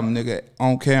fuck happened, nigga,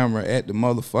 on camera at the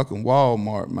motherfucking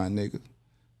Walmart, my nigga.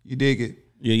 You dig it?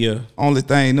 Yeah. Only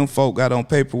thing them folk got on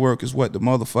paperwork is what the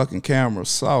motherfucking camera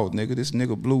saw, nigga. This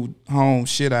nigga blew home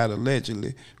shit out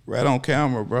allegedly right on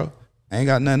camera, bro. Ain't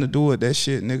got nothing to do with that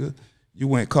shit, nigga. You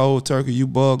went cold turkey, you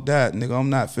bugged out, nigga. I'm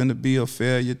not finna be a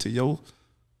failure to your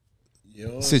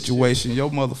situation, your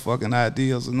motherfucking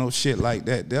ideas or no shit like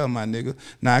that there, my nigga.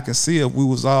 Now I can see if we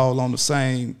was all on the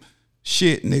same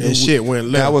shit, nigga. And shit went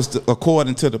left. That was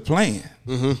according to the plan.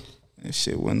 And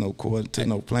shit wasn't according to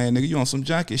no plan, nigga. You on some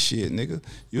junkie shit, nigga.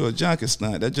 You a junkie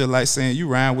stunt. That's just like saying you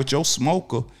riding with your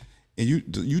smoker and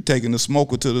you taking the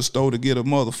smoker to the store to get a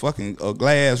motherfucking a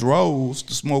glass rose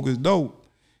to smoke his dope.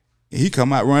 And he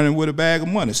come out running with a bag of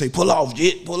money. Say, pull off,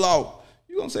 Jit, pull off.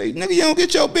 You gonna say, nigga, you don't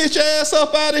get your bitch ass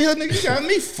up out of here, nigga. You got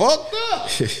me fucked up.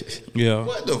 Yeah.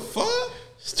 What the fuck?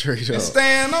 Straight up. And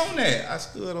stand on that. I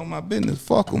stood on my business.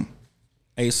 Fuck them.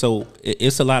 Hey, so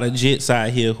it's a lot of jits out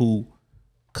here who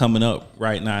coming up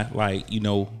right now, like, you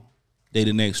know, they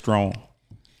the next strong.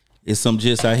 It's some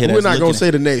jits out here that's we're not gonna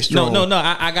say the next strong. No,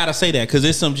 I gotta say that because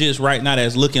there's some jits right now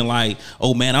that's looking like,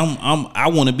 oh man, I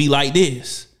want to be like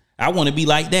this. I want to be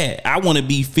like that. I want to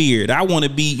be feared. I want to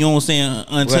be, you know what I'm saying,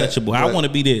 untouchable. I want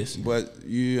to be this. But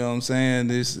you know what I'm saying?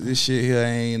 This shit here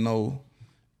ain't no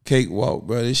cakewalk,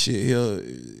 bro. This shit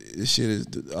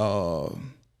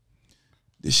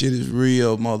is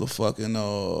real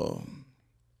motherfucking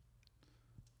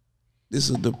this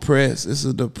is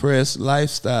a depressed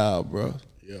lifestyle, bro.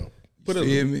 Yeah. Put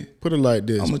it like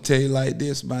this. I'm gonna tell you like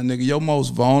this, my nigga. Your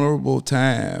most vulnerable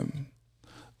time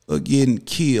of getting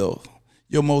killed.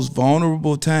 Your most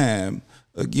vulnerable time,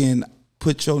 again,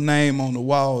 put your name on the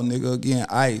wall, nigga, again,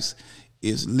 ICE,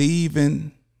 is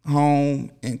leaving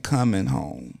home and coming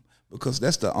home, because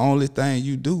that's the only thing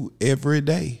you do every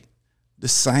day. The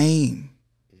same.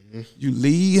 You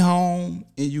leave home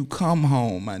and you come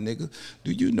home, my nigga.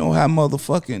 Do you know how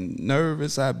motherfucking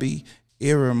nervous I be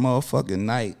every motherfucking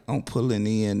night I'm pulling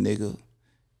in, nigga?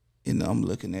 You know, I'm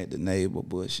looking at the neighbor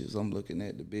bushes. I'm looking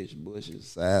at the bitch bushes,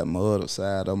 side my other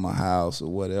side of my house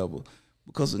or whatever.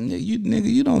 Because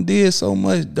you done did so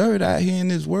much dirt out here in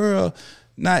this world,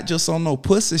 not just on no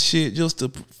pussy shit, just to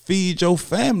feed your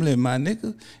family, my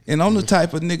nigga. And I'm the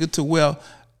type of nigga to where,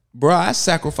 bro, I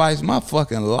sacrifice my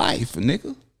fucking life,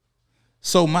 nigga.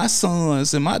 So my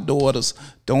sons and my daughters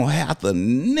don't have to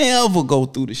never go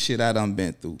through the shit I done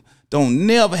been through. Don't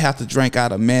never have to drink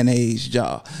out of mayonnaise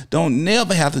jar. Don't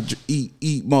never have to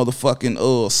eat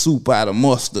motherfucking soup out of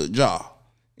mustard jar.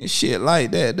 And shit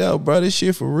like that, though, bro. This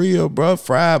shit for real, bro.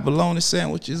 Fried bologna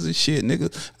sandwiches and shit,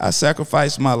 nigga. I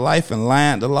sacrificed my life and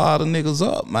lined a lot of niggas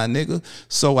up, my nigga,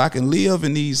 so I can live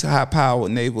in these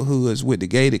high-powered neighborhoods with the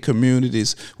gated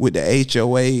communities, with the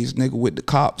HOAs, nigga, with the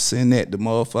cops in at the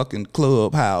motherfucking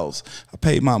clubhouse. I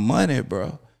pay my money,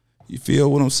 bro. You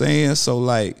feel what I'm saying? So,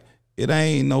 like, it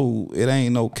ain't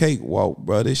no cakewalk,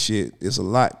 bro. This shit, there's a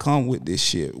lot come with this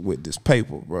shit, with this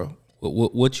paper, bro.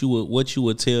 What you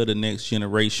would tell the next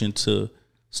generation to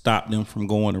stop them from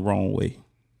going the wrong way?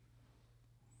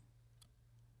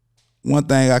 Only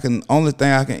thing I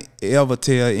can ever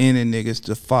tell any nigga is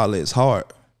to follow his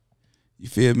heart. You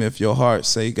feel me? If your heart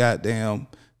say, goddamn,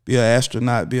 be an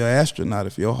astronaut, be an astronaut.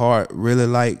 If your heart really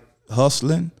like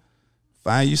hustling,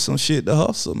 find you some shit to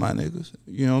hustle, my niggas.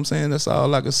 You know what I'm saying? That's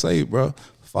all I can say, bro.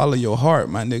 Follow your heart,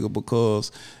 my nigga,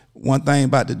 because one thing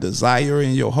about the desire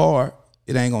in your heart,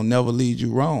 it ain't gonna never lead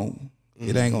you wrong.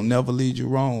 It ain't gonna never lead you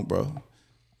wrong, bro.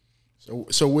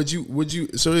 So would you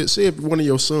say if one of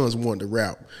your sons wanted to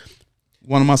rap?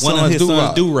 One of my sons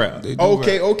do rap.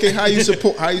 Okay. How you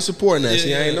supporting that?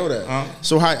 See, I ain't know that.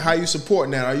 So how you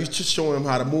supporting that? Are you just showing him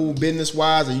how to move business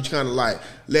wise? Or you kind of like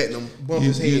letting him bump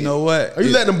his head? You know what? Are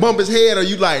you letting him bump his head? Or are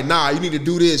you like, nah, you need to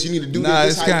do this. You need to do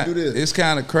this. This how you do this. It's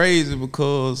kind of crazy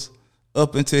because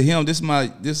up until him, this my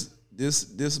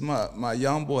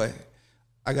young boy.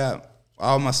 I got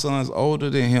all my sons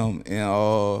older than him,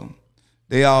 and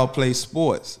they all play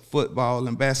sports, football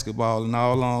and basketball, and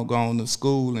all on going to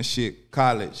school and shit,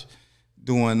 college,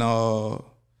 doing on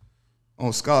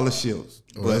scholarships.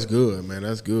 Oh, that's good, man.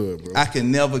 That's good, bro. I can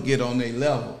never get on their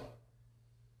level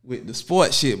with the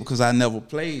sports shit because I never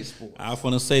played sports. I was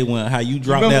gonna say how you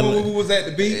dropped that. Remember who was at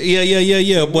the beach?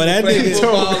 Yeah. Boy, that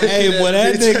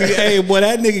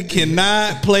nigga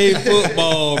cannot play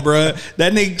football, bro.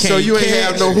 That nigga can't. So you ain't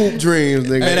have no hoop dreams,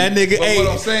 nigga. Hey, that nigga.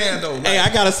 What I'm saying though, hey,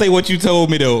 I gotta say what you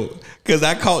told me though, cause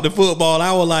I caught the football.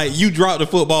 I was like, you dropped the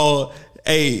football.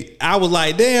 Hey, I was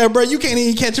like, damn, bro, you can't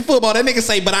even catch a football. That nigga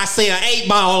say, but I say 8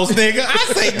 balls, nigga. I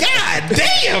say, god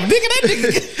damn, nigga, that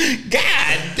nigga,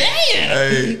 god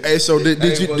damn. Hey, so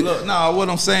did you? But look, what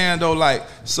I'm saying though, like,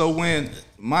 so when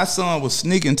my son was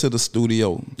sneaking to the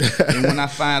studio, and when I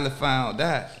finally found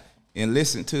out and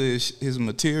listened to his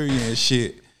material and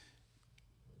shit,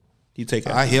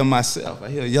 I hear myself. I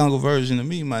hear a younger version of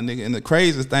me, my nigga. And the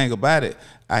craziest thing about it,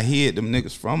 I hear them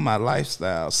niggas from my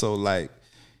lifestyle. So like,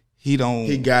 he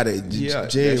got it. Yeah,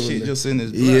 that shit just in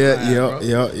his bloodline,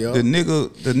 yeah.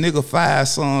 The nigga 5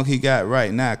 song he got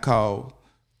right now called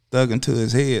 "Thuggin' to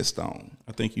His Headstone."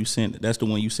 I think you sent it. That's the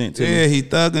one you sent to me. Yeah, he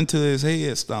thugging to his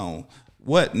headstone.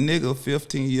 What nigga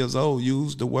 15 years old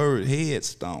used the word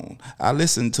headstone? I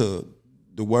listen to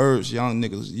the words young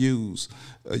niggas use.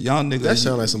 Young nigga. That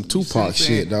sound like some Tupac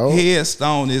shit, dog.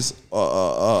 Headstone is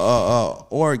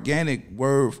organic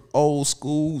word, old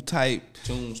school type.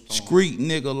 Tombstone. Street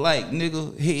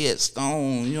nigga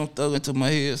headstone. You don't thug into my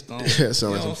headstone. That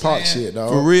sound like some Pac shit, dog.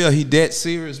 For real, he that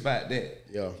serious about that.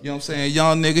 Yeah. You know what I'm saying?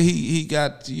 Young nigga, he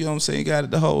got, you know what I'm saying, he got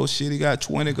the whole shit. He got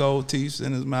 20 gold teeth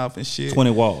in his mouth and shit. 20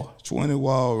 wall. 20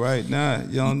 wall right now,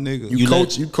 young nigga. You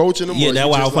coaching him? Yeah, that's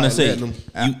what I was gonna say.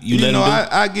 You let him do?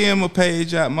 I give him a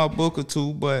page out my book or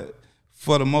two, but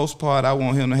for the most part, I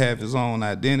want him to have his own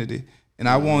identity. And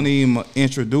I won't even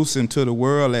introduce him to the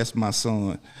world as my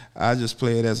son. I just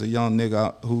play it as a young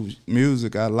nigga whose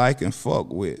music I like and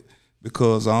fuck with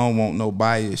because I don't want no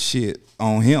biased shit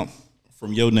on him.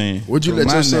 From your name. Would you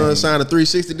let your son sign a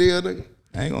 360 deal, nigga?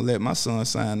 I ain't gonna let my son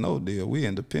sign no deal. We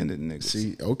independent niggas.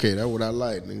 See, okay, that's what I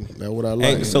like, nigga. That's what I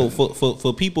like. Hey, so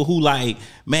for people who like,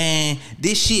 man,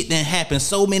 this shit done happened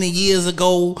so many years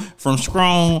ago from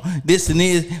Strong, this and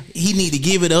this, he need to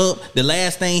give it up. The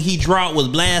last thing he dropped was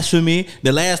Blasphemy.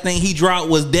 The last thing he dropped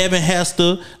was Devin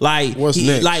Hester. Like, what's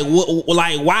next? Like,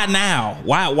 why now?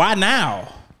 Why now?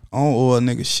 I don't owe a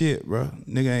nigga shit, bro.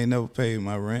 Nigga ain't never paid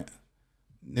my rent.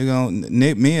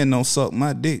 Men don't suck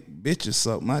my dick. Bitches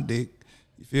suck my dick.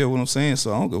 You feel what I'm saying?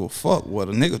 So I don't give a fuck what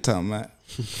a nigga talking about.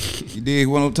 You dig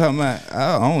what I'm talking about?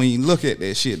 I don't even look at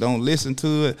that shit. Don't listen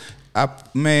to it.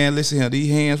 Man, listen here.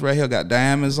 These hands right here got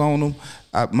diamonds on them.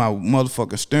 My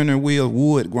motherfucking steering wheel,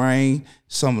 wood grain.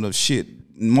 Some of the shit,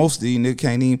 most of these niggas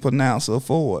can't even pronounce or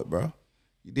afford, bro.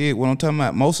 You dig what I'm talking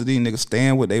about? Most of these niggas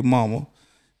stand with their mama.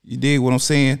 You dig what I'm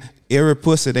saying? Every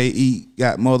pussy they eat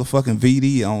got motherfucking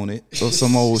VD on it or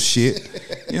some old shit.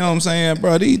 You know what I'm saying,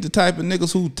 bro? These the type of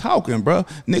niggas who talking, bro.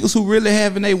 Niggas who really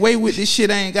having their way with this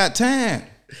shit ain't got time.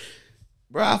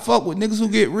 Bro, I fuck with niggas who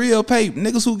get real paper.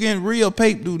 Niggas who getting real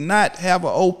paper do not have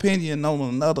an opinion on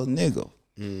another nigga.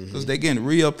 Because they getting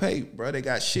real paper, bro. They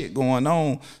got shit going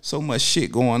on, so much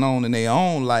shit going on in their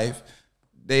own life.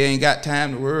 They ain't got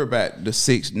time to worry about the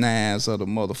 6ix9ines or the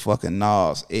motherfucking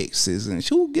Nas X's. And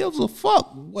who gives a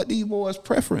fuck what these boys'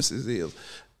 preferences is?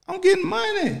 I'm getting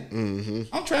money.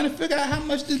 I'm trying to figure out how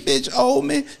much this bitch owe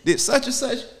me. Did such and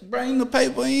such bring the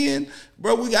paper in?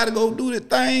 Bro, we got to go do the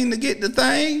thing to get the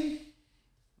thing.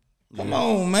 Come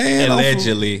on, man.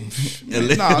 Allegedly.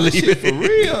 Nah, this shit for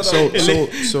real, though.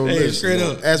 So Hey, listen, straight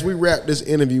up. as we wrap this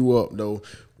interview up, though,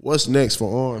 what's next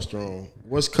for Armstrong?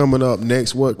 What's coming up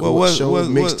next? What show,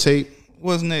 mixtape?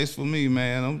 What's next for me,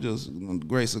 man? I'm just a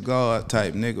grace of God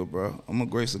type nigga, bro. I'm a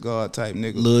grace of God type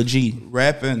nigga. Lil G.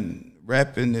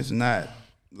 Rapping is not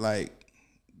like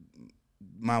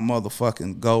my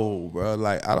motherfucking goal, bro.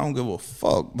 Like, I don't give a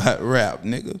fuck about rap,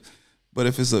 nigga. But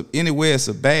if it's anywhere it's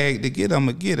a bag to get,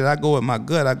 I'ma get it. I go with my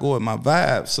gut. I go with my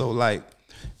vibe. So like,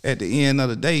 at the end of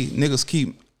the day, niggas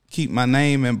keep my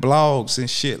name in blogs and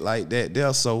shit like that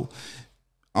there. So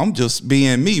I'm just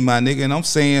being me, my nigga, and I'm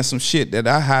saying some shit that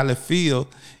I highly feel,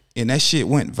 and that shit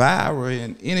went viral,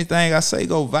 and anything I say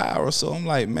go viral. So I'm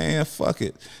like, man, fuck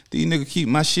it. These niggas keep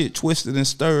my shit twisted and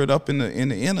stirred up in the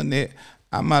internet.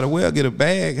 I might as well get a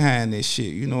bag behind this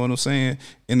shit. You know what I'm saying?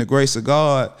 In the grace of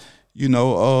God, you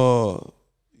know,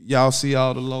 y'all see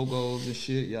all the logos and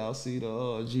shit. Y'all see the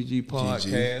GG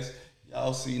podcast.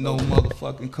 Y'all see no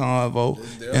motherfucking convo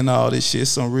and all this shit.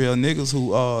 Some real niggas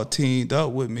who teamed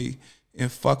up with me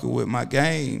and fucking with my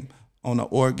game on an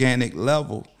organic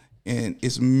level. And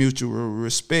it's mutual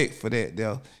respect for that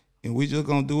there. And we just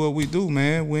gonna do what we do,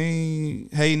 man. We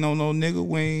ain't hating on no nigga.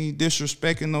 We ain't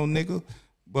disrespecting no nigga.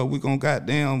 But we gonna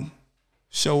goddamn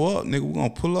show up, nigga. We gonna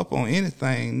pull up on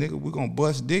anything, nigga. We gonna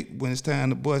bust dick when it's time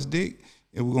to bust dick.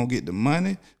 And we gonna get the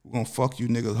money. We gonna fuck you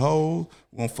niggas hoes.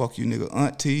 We gonna fuck you niggas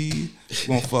aunties. We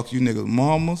gonna fuck you niggas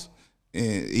mamas.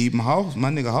 And even my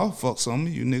nigga house fuck some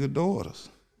of you nigga daughters.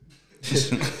 Hey,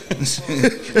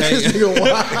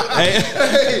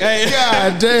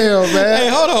 God damn, man. Hey,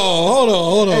 hold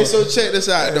on. Hey, so check this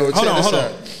out, though. Hold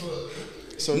on.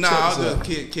 So I'm just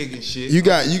kicking shit. You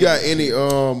got any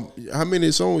how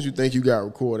many songs you think you got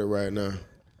recorded right now?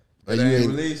 That ain't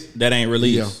released? That ain't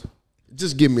released. Yeah.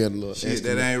 Just give me a little shit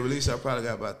that ain't released. I probably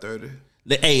got about 30.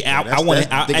 Hey, I want to.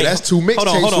 That's 2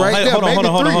 mixtapes right there. Hold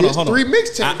on. 3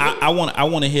 mixtapes. I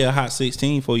want to hear a Hot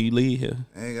 16 before you leave here.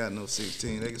 I ain't got no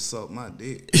 16. They can suck my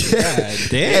dick. God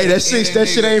damn. Hey, that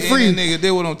shit ain't free. Nigga,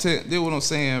 they what I'm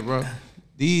saying, bro.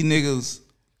 These niggas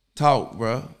talk,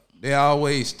 bro. They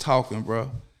always talking,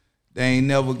 bro. They ain't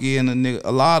never getting a nigga.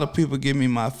 A lot of people give me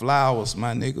my flowers,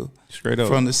 my nigga. Straight up.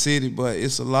 From the city, but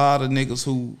it's a lot of niggas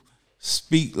who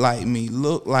speak like me,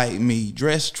 look like me,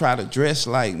 try to dress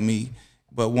like me,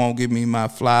 but won't give me my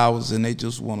flowers, and they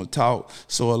just want to talk.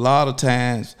 So a lot of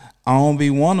times I don't be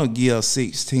want to give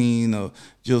 16 or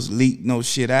just leak no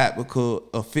shit out because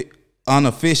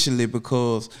unofficially,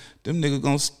 because them niggas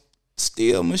gonna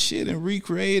steal my shit and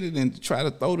recreate it and try to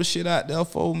throw the shit out there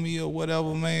for me or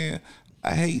whatever, man.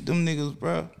 I hate them niggas,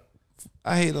 bro.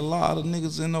 I hate a lot of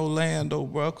niggas in Orlando,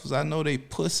 bro, because I know they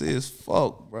pussy as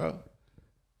fuck, bro.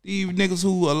 These niggas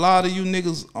who, a lot of you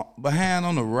niggas behind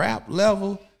on the rap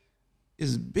level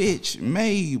is bitch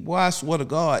made. Boy, I swear to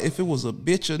God, if it was a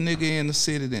bitch or nigga in the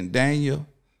city than Daniel,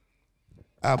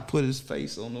 I put his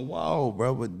face on the wall,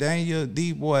 bro. But Daniel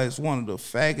D-Boy is one of the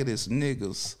faggotest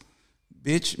niggas,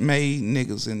 bitch made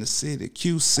niggas in the city.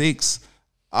 Q6,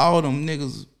 all them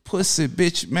niggas, pussy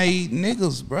bitch made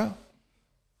niggas, bro.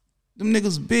 Them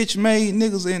niggas bitch made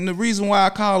niggas, and the reason why I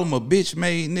call them a bitch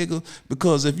made nigga,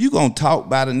 because if you gonna talk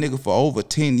about a nigga for over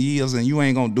 10 years and you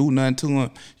ain't gonna do nothing to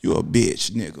him, you a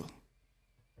bitch nigga.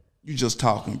 You just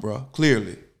talking, bro,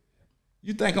 clearly.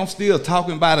 You think I'm still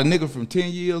talking about a nigga from 10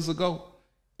 years ago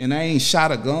and I ain't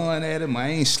shot a gun at him, I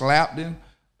ain't slapped him,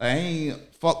 I ain't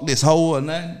fucked this hoe or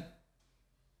nothing?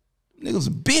 Niggas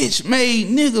bitch made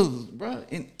niggas, bro.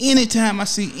 And anytime I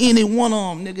see any one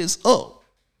of them niggas up,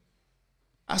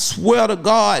 I swear to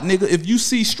God, nigga, if you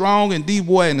see Strong and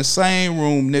D-Boy in the same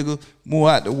room, nigga, move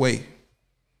out the way.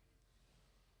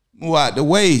 Move out the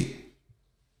way.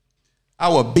 I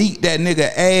would beat that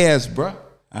nigga ass, bruh.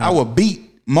 I would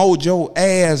beat Mojo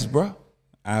ass, bruh.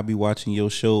 I'll be watching your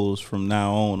shows from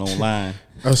now on online.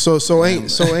 So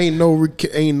ain't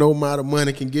no amount of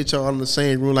money can get y'all in the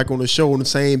same room, like on the show on the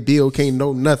same bill. Can't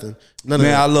know nothing. None of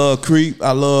that. I love Creep.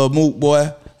 I love Mook Boy.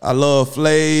 I love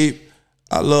Flav.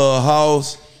 I love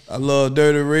House. I love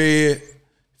Dirty Red.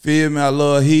 Feel me? I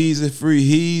love Heezy, Free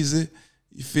Heezy.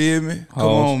 You feel me? Come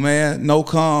on, man. No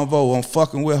convo. I'm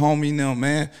fucking with homie now,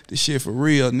 man. This shit for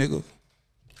real, nigga.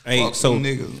 Hey, fuck so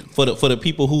niggas. for the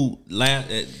people who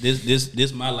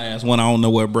this my last one. I don't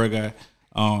know where bruh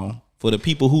got. For the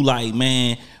people who like,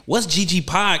 man, what's GG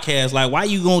podcast? Like, why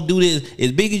you gonna do this?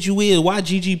 As big as you is, why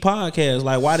GG podcast?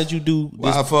 Like, why did you do this?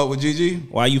 Why I fuck with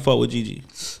GG? Why you fuck with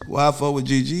GG? Why I fuck with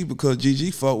GG? Because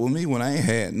GG fuck with me when I ain't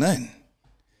had nothing.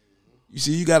 You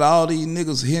see, you got all these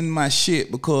niggas hitting my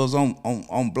shit because I'm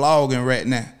blogging right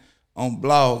now. I'm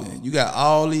blogging. You got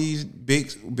all these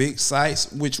big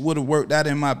sites which would have worked out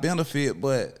in my benefit,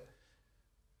 but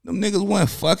them niggas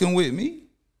wasn't fucking with me.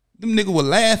 Them niggas were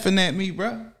laughing at me,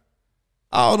 bro.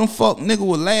 All them fuck niggas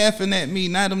were laughing at me.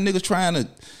 Now them niggas trying to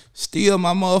steal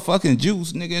my motherfucking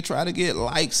juice, nigga, and try to get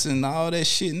likes and all that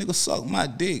shit. Nigga, suck my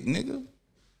dick, nigga.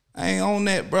 I ain't on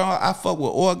that, bro. I fuck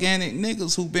with organic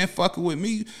niggas who been fucking with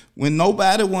me when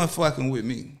nobody wasn't fucking with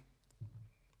me.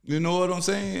 You know what I'm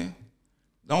saying?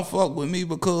 Don't fuck with me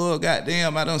because,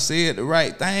 goddamn, I done said the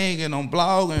right thing and I'm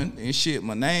blogging and shit.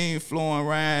 My name flowing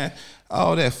around,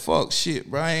 all that fuck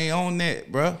shit, bro. I ain't on that,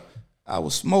 bro. I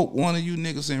would smoke one of you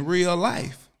niggas in real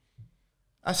life.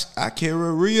 I carry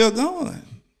a real gun.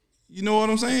 You know what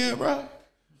I'm saying, bro?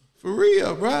 For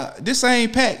real, bro. This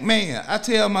ain't Pac-Man. I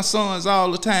tell my sons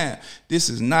all the time, this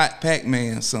is not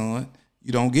Pac-Man, son.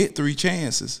 You don't get 3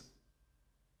 chances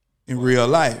in real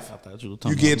life.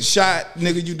 You get shot,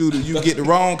 nigga, you get the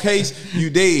wrong case, you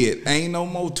dead. Ain't no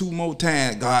more 2 more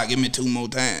times. God, give me 2 more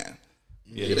times.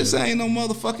 Yeah, this ain't no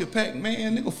motherfucking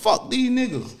Pac-Man, nigga. Fuck these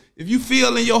niggas. If you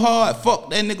feel in your heart, fuck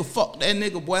that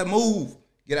nigga, boy, move.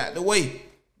 Get out the way.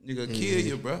 Nigga kill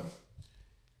you, bro.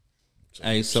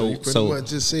 Hey, so pretty much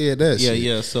just said that shit.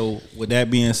 Yeah. So with that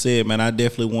being said, man, I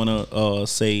definitely want to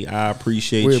say I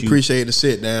appreciate we appreciate the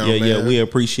sit down. Yeah, man. yeah, we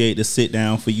appreciate the sit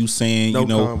down for you saying, no you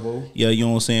know, convo. Yeah, you know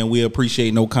what I'm saying. We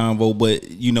appreciate no convo, but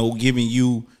you know, giving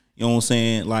you know what I'm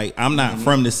saying. Like, I'm not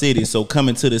from the city, so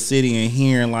coming to the city and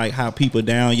hearing like how people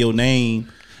down your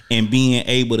name and being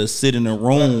able to sit in a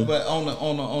room. But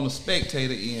on the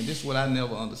spectator end, this is what I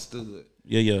never understood.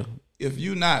 Yeah. If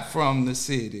you not from the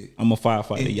city, I'm a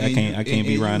firefighter. I can't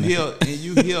be around there. And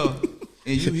you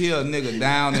hear a nigga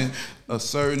down in a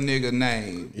certain nigga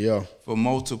name, for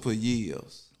multiple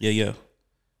years. Yeah.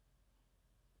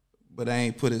 But I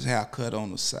ain't put his hair cut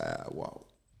on the sidewalk.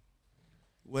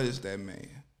 What is that, man?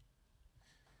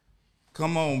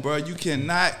 Come on, bro. You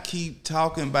cannot keep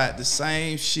talking about the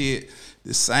same shit,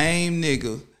 the same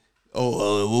nigga.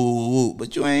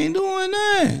 But you ain't doing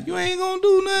nothing. You ain't gonna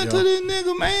do nothing to this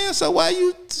nigga, man. So why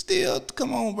you still,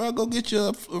 come on, bro, go get you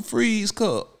a freeze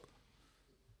cup.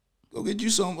 Go get you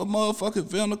a motherfucking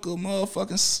vinegar,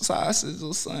 motherfucking sausage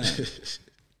or something.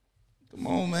 Come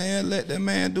on, man, let that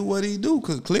man do what he do,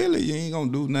 because clearly you ain't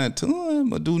gonna do nothing to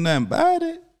him or do nothing about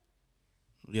it.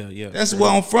 Yeah. That's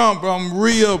where I'm from, bro. I'm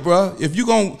real, bro. If you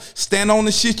gonna stand on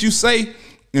the shit you say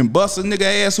and bust a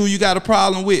nigga ass who you got a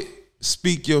problem with,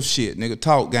 speak your shit, nigga.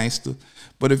 Talk gangster.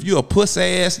 But if you a puss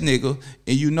ass nigga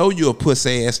and you know you a puss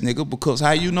ass nigga, because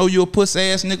how you know you a puss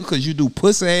ass nigga? Because you do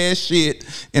puss ass shit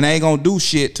and ain't gonna do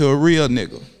shit to a real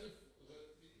nigga.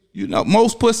 You know,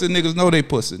 most pussy niggas know they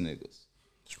pussy niggas.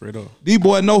 Straight up.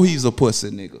 D-boy know he's a pussy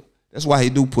nigga. That's why he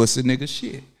do pussy nigga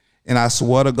shit. And I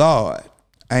swear to God,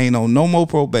 I ain't on no more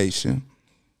probation.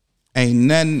 Ain't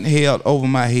nothing held over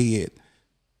my head.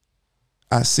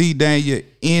 I see Daniel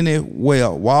anywhere,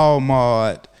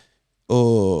 Walmart,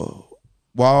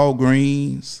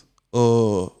 Walgreens,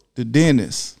 the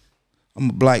dentist. I'm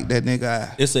gonna blight that nigga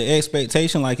eye. It's an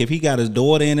expectation, like if he got his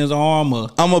daughter in his arm, or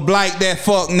I'm gonna blight that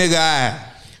fuck nigga eye.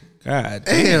 God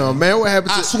damn, man, what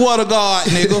happened? I swear to God,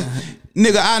 nigga.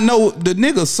 Nigga, I know the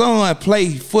nigga son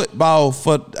play football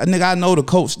for. Nigga, I know the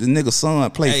coach the nigga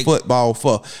son play football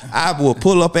for. I will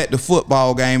pull up at the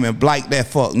football game and blight that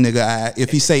fuck nigga eye. If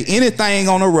he say anything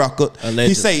on the record,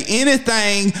 he say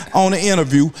anything on the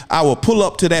interview, I will pull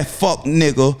up to that fuck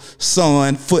nigga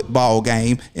son football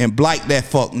game and blight that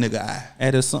fuck nigga eye.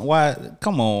 At his son, why?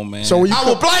 Come on, man. So I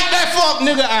will blight that fuck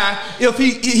nigga eye if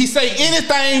he say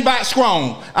anything about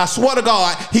Strong. I swear to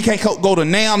God, he can't go to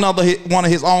now another one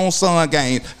of his own son gun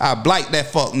game. I blight that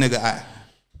fuck nigga eye.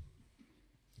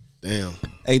 Damn.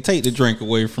 Hey, take the drink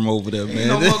away from over there, man. Ain't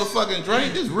no motherfucking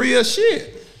drink. This real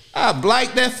shit. I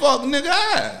blight that fuck nigga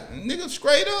eye. Nigga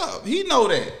straight up. He know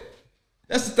that.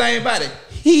 That's the thing about it.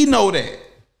 He know that.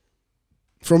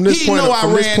 From this point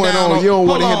on, you don't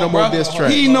want to hear no more diss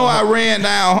track. He know I ran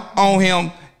down on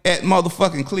him at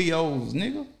motherfucking Cleo's,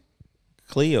 nigga.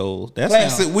 Cleo's. That's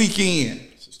Classic Weekend.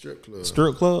 It's a strip club.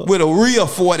 Strip club? With a real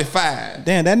 45.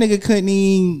 Damn, that nigga couldn't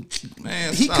even...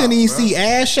 Man, he couldn't even see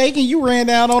ass shaking. You ran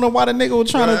down on him while the nigga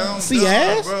was trying to see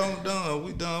ass? Bro, I'm done.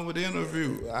 We done with the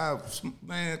interview.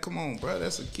 Man, come on, bro.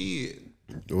 That's a kid.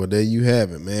 Well, there you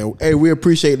have it, man. Hey, we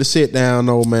appreciate the sit down,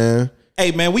 though, man.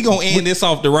 Hey, man, we gonna end this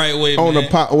off the right way, on man.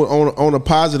 On a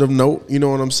positive note, you know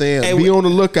what I'm saying? Hey, Be on the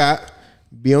lookout.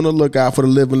 Be on the lookout for the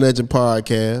Living Legend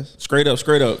podcast. Straight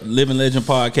up. Living Legend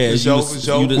podcast.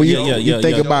 You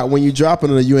think about when you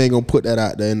dropping it, you ain't gonna put that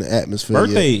out there in the atmosphere.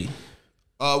 Birthday. Yet.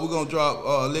 We're gonna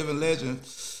drop Living Legend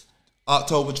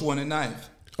October 29th.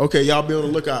 Okay, y'all be on the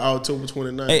lookout October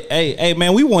 29th. Hey,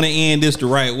 man, we want to end this the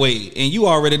right way, and you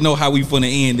already know how we finna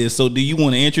end this. So, do you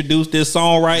want to introduce this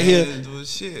song right here?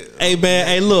 Shit. Hey, man,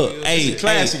 hey, look, hey,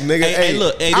 classic, nigga. Hey,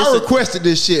 look, hey, I requested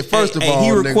this shit first of all. He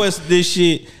requested this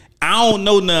shit. I don't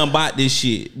know nothing about this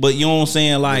shit, but you know what I'm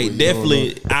saying? Like,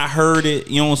 definitely, I heard it,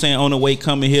 you know what I'm saying, on the way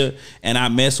coming here, and I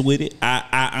mess with it.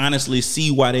 I honestly see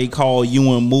why they call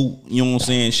you and Mook, you know what I'm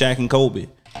saying, Shaq and Kobe.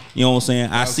 You know what I'm saying?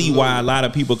 I see why a lot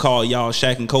of people call y'all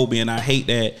Shaq and Kobe, and I hate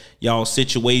that y'all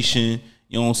situation,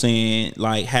 you know what I'm saying,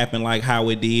 like, happened like how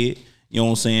it did. You know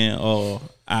what I'm saying?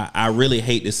 I really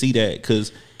hate to see that,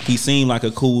 because he seemed like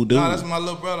a cool dude. Nah, that's my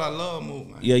little brother. I love Mook,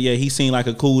 man. Yeah, he seemed like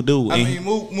a cool dude. I mean,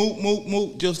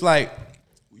 Mook, just like,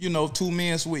 you know, two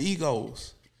men with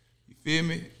egos. You feel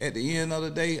me? At the end of the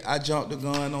day, I jumped the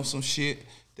gun on some shit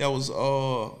that was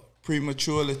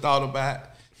prematurely thought about,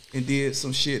 and did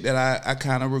some shit that I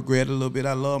kind of regret a little bit.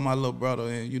 I love my little brother,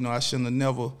 and, you know, I shouldn't have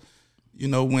never, you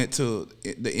know, went to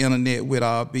the internet with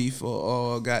our beef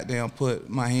or goddamn put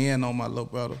my hand on my little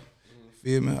brother.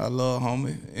 Feel me? I love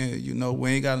homie, and, you know, we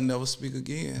ain't gotta never speak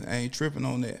again. I ain't tripping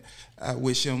on that. I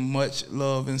wish him much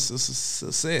love and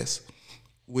success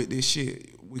with this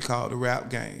shit we call the rap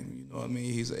game. You know what I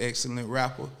mean? He's an excellent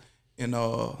rapper, and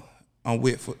I'm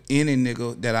with for any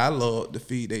nigga that I love to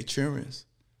feed their children.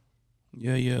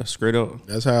 Yeah, straight up.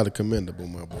 That's highly commendable,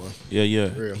 my boy.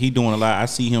 Yeah. Real. He doing a lot. I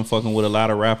see him fucking with a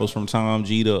lot of rappers, from Tom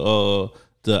G to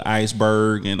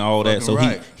Iceberg and all that. So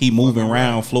he moving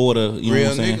around Florida. You know what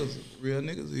I'm saying? Real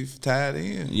niggas, he tied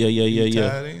in.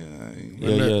 Yeah. Tied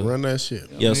in. Run that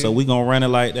shit. Yeah, so we gonna run it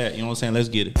like that. You know what I'm saying? Let's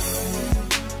get it.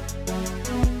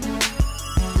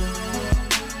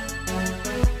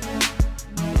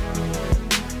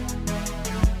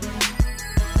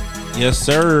 Yes,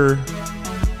 sir.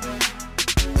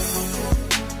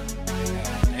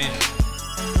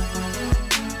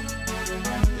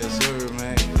 Yes, sir,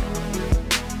 man.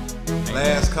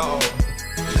 Last call.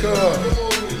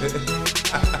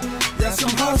 Yes,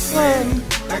 I'm hustling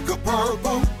like a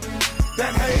purple.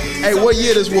 Hey, what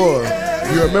year this was?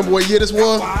 You remember what year this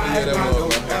was?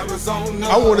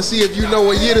 I want to see if you know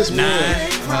what year this was.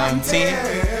 9,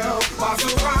 10.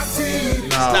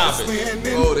 Stop it.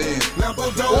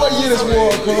 What year this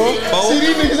was, cuz? See,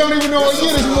 these niggas don't even know what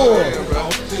year this was.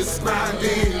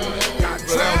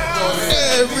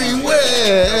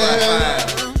 Everywhere.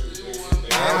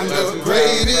 I'm the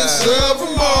greatest of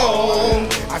them all.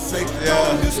 I say,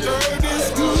 don't disturb this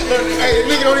good. Hey,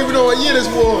 nigga don't even know what year this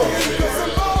was.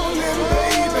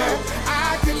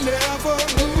 I can never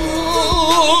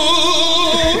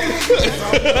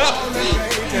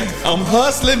I'm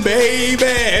hustling, baby.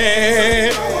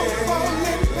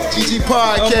 GG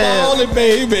Podcast. I'm falling,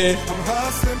 baby. I'm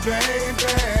hustling, baby.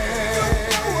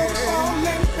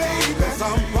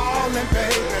 I'm falling,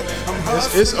 baby. I'm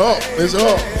hustling. It's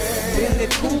up. In the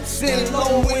coupe, sitting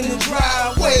low in the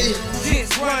driveway.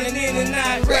 Jits running in and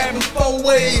out, grabbing 4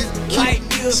 ways. Light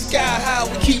bill sky high,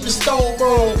 we keep the stove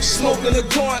roll. Smoking a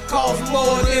joint costs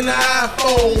more than an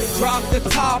iPhone. Drop the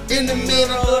top in the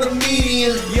middle of the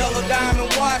median. Yellow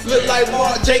diamond watch, look like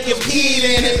Mark Jacob peed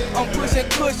in it. I'm pushing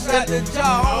kush out the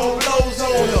jar, on lows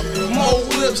on her. More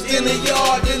whips in the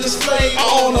yard than the slave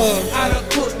owner. I done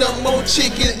cooked up more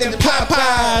chicken than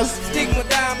Popeyes. Stick my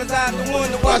diamonds out the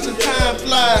window, watching time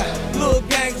fly. Little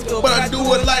gangster, but I do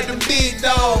it like the big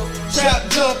dog. Trap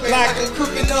jumping like a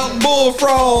cooking up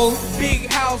bullfrogs. Big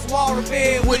house, water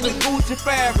bed with the Gucci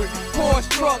fabric. Porsche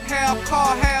truck, half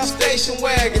car, half station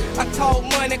wagon. I talk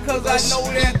money cause I know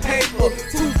that paper.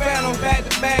 2 phantom back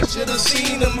to back, should've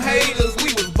seen them haters.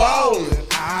 We was ballin'.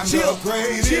 I'm the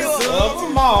greatest of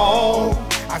them all.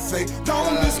 I say,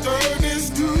 don't disturb this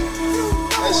dude.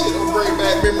 bring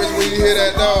back memories when you hear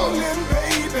that, dog.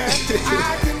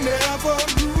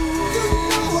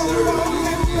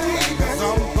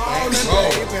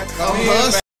 I'm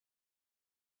hustling.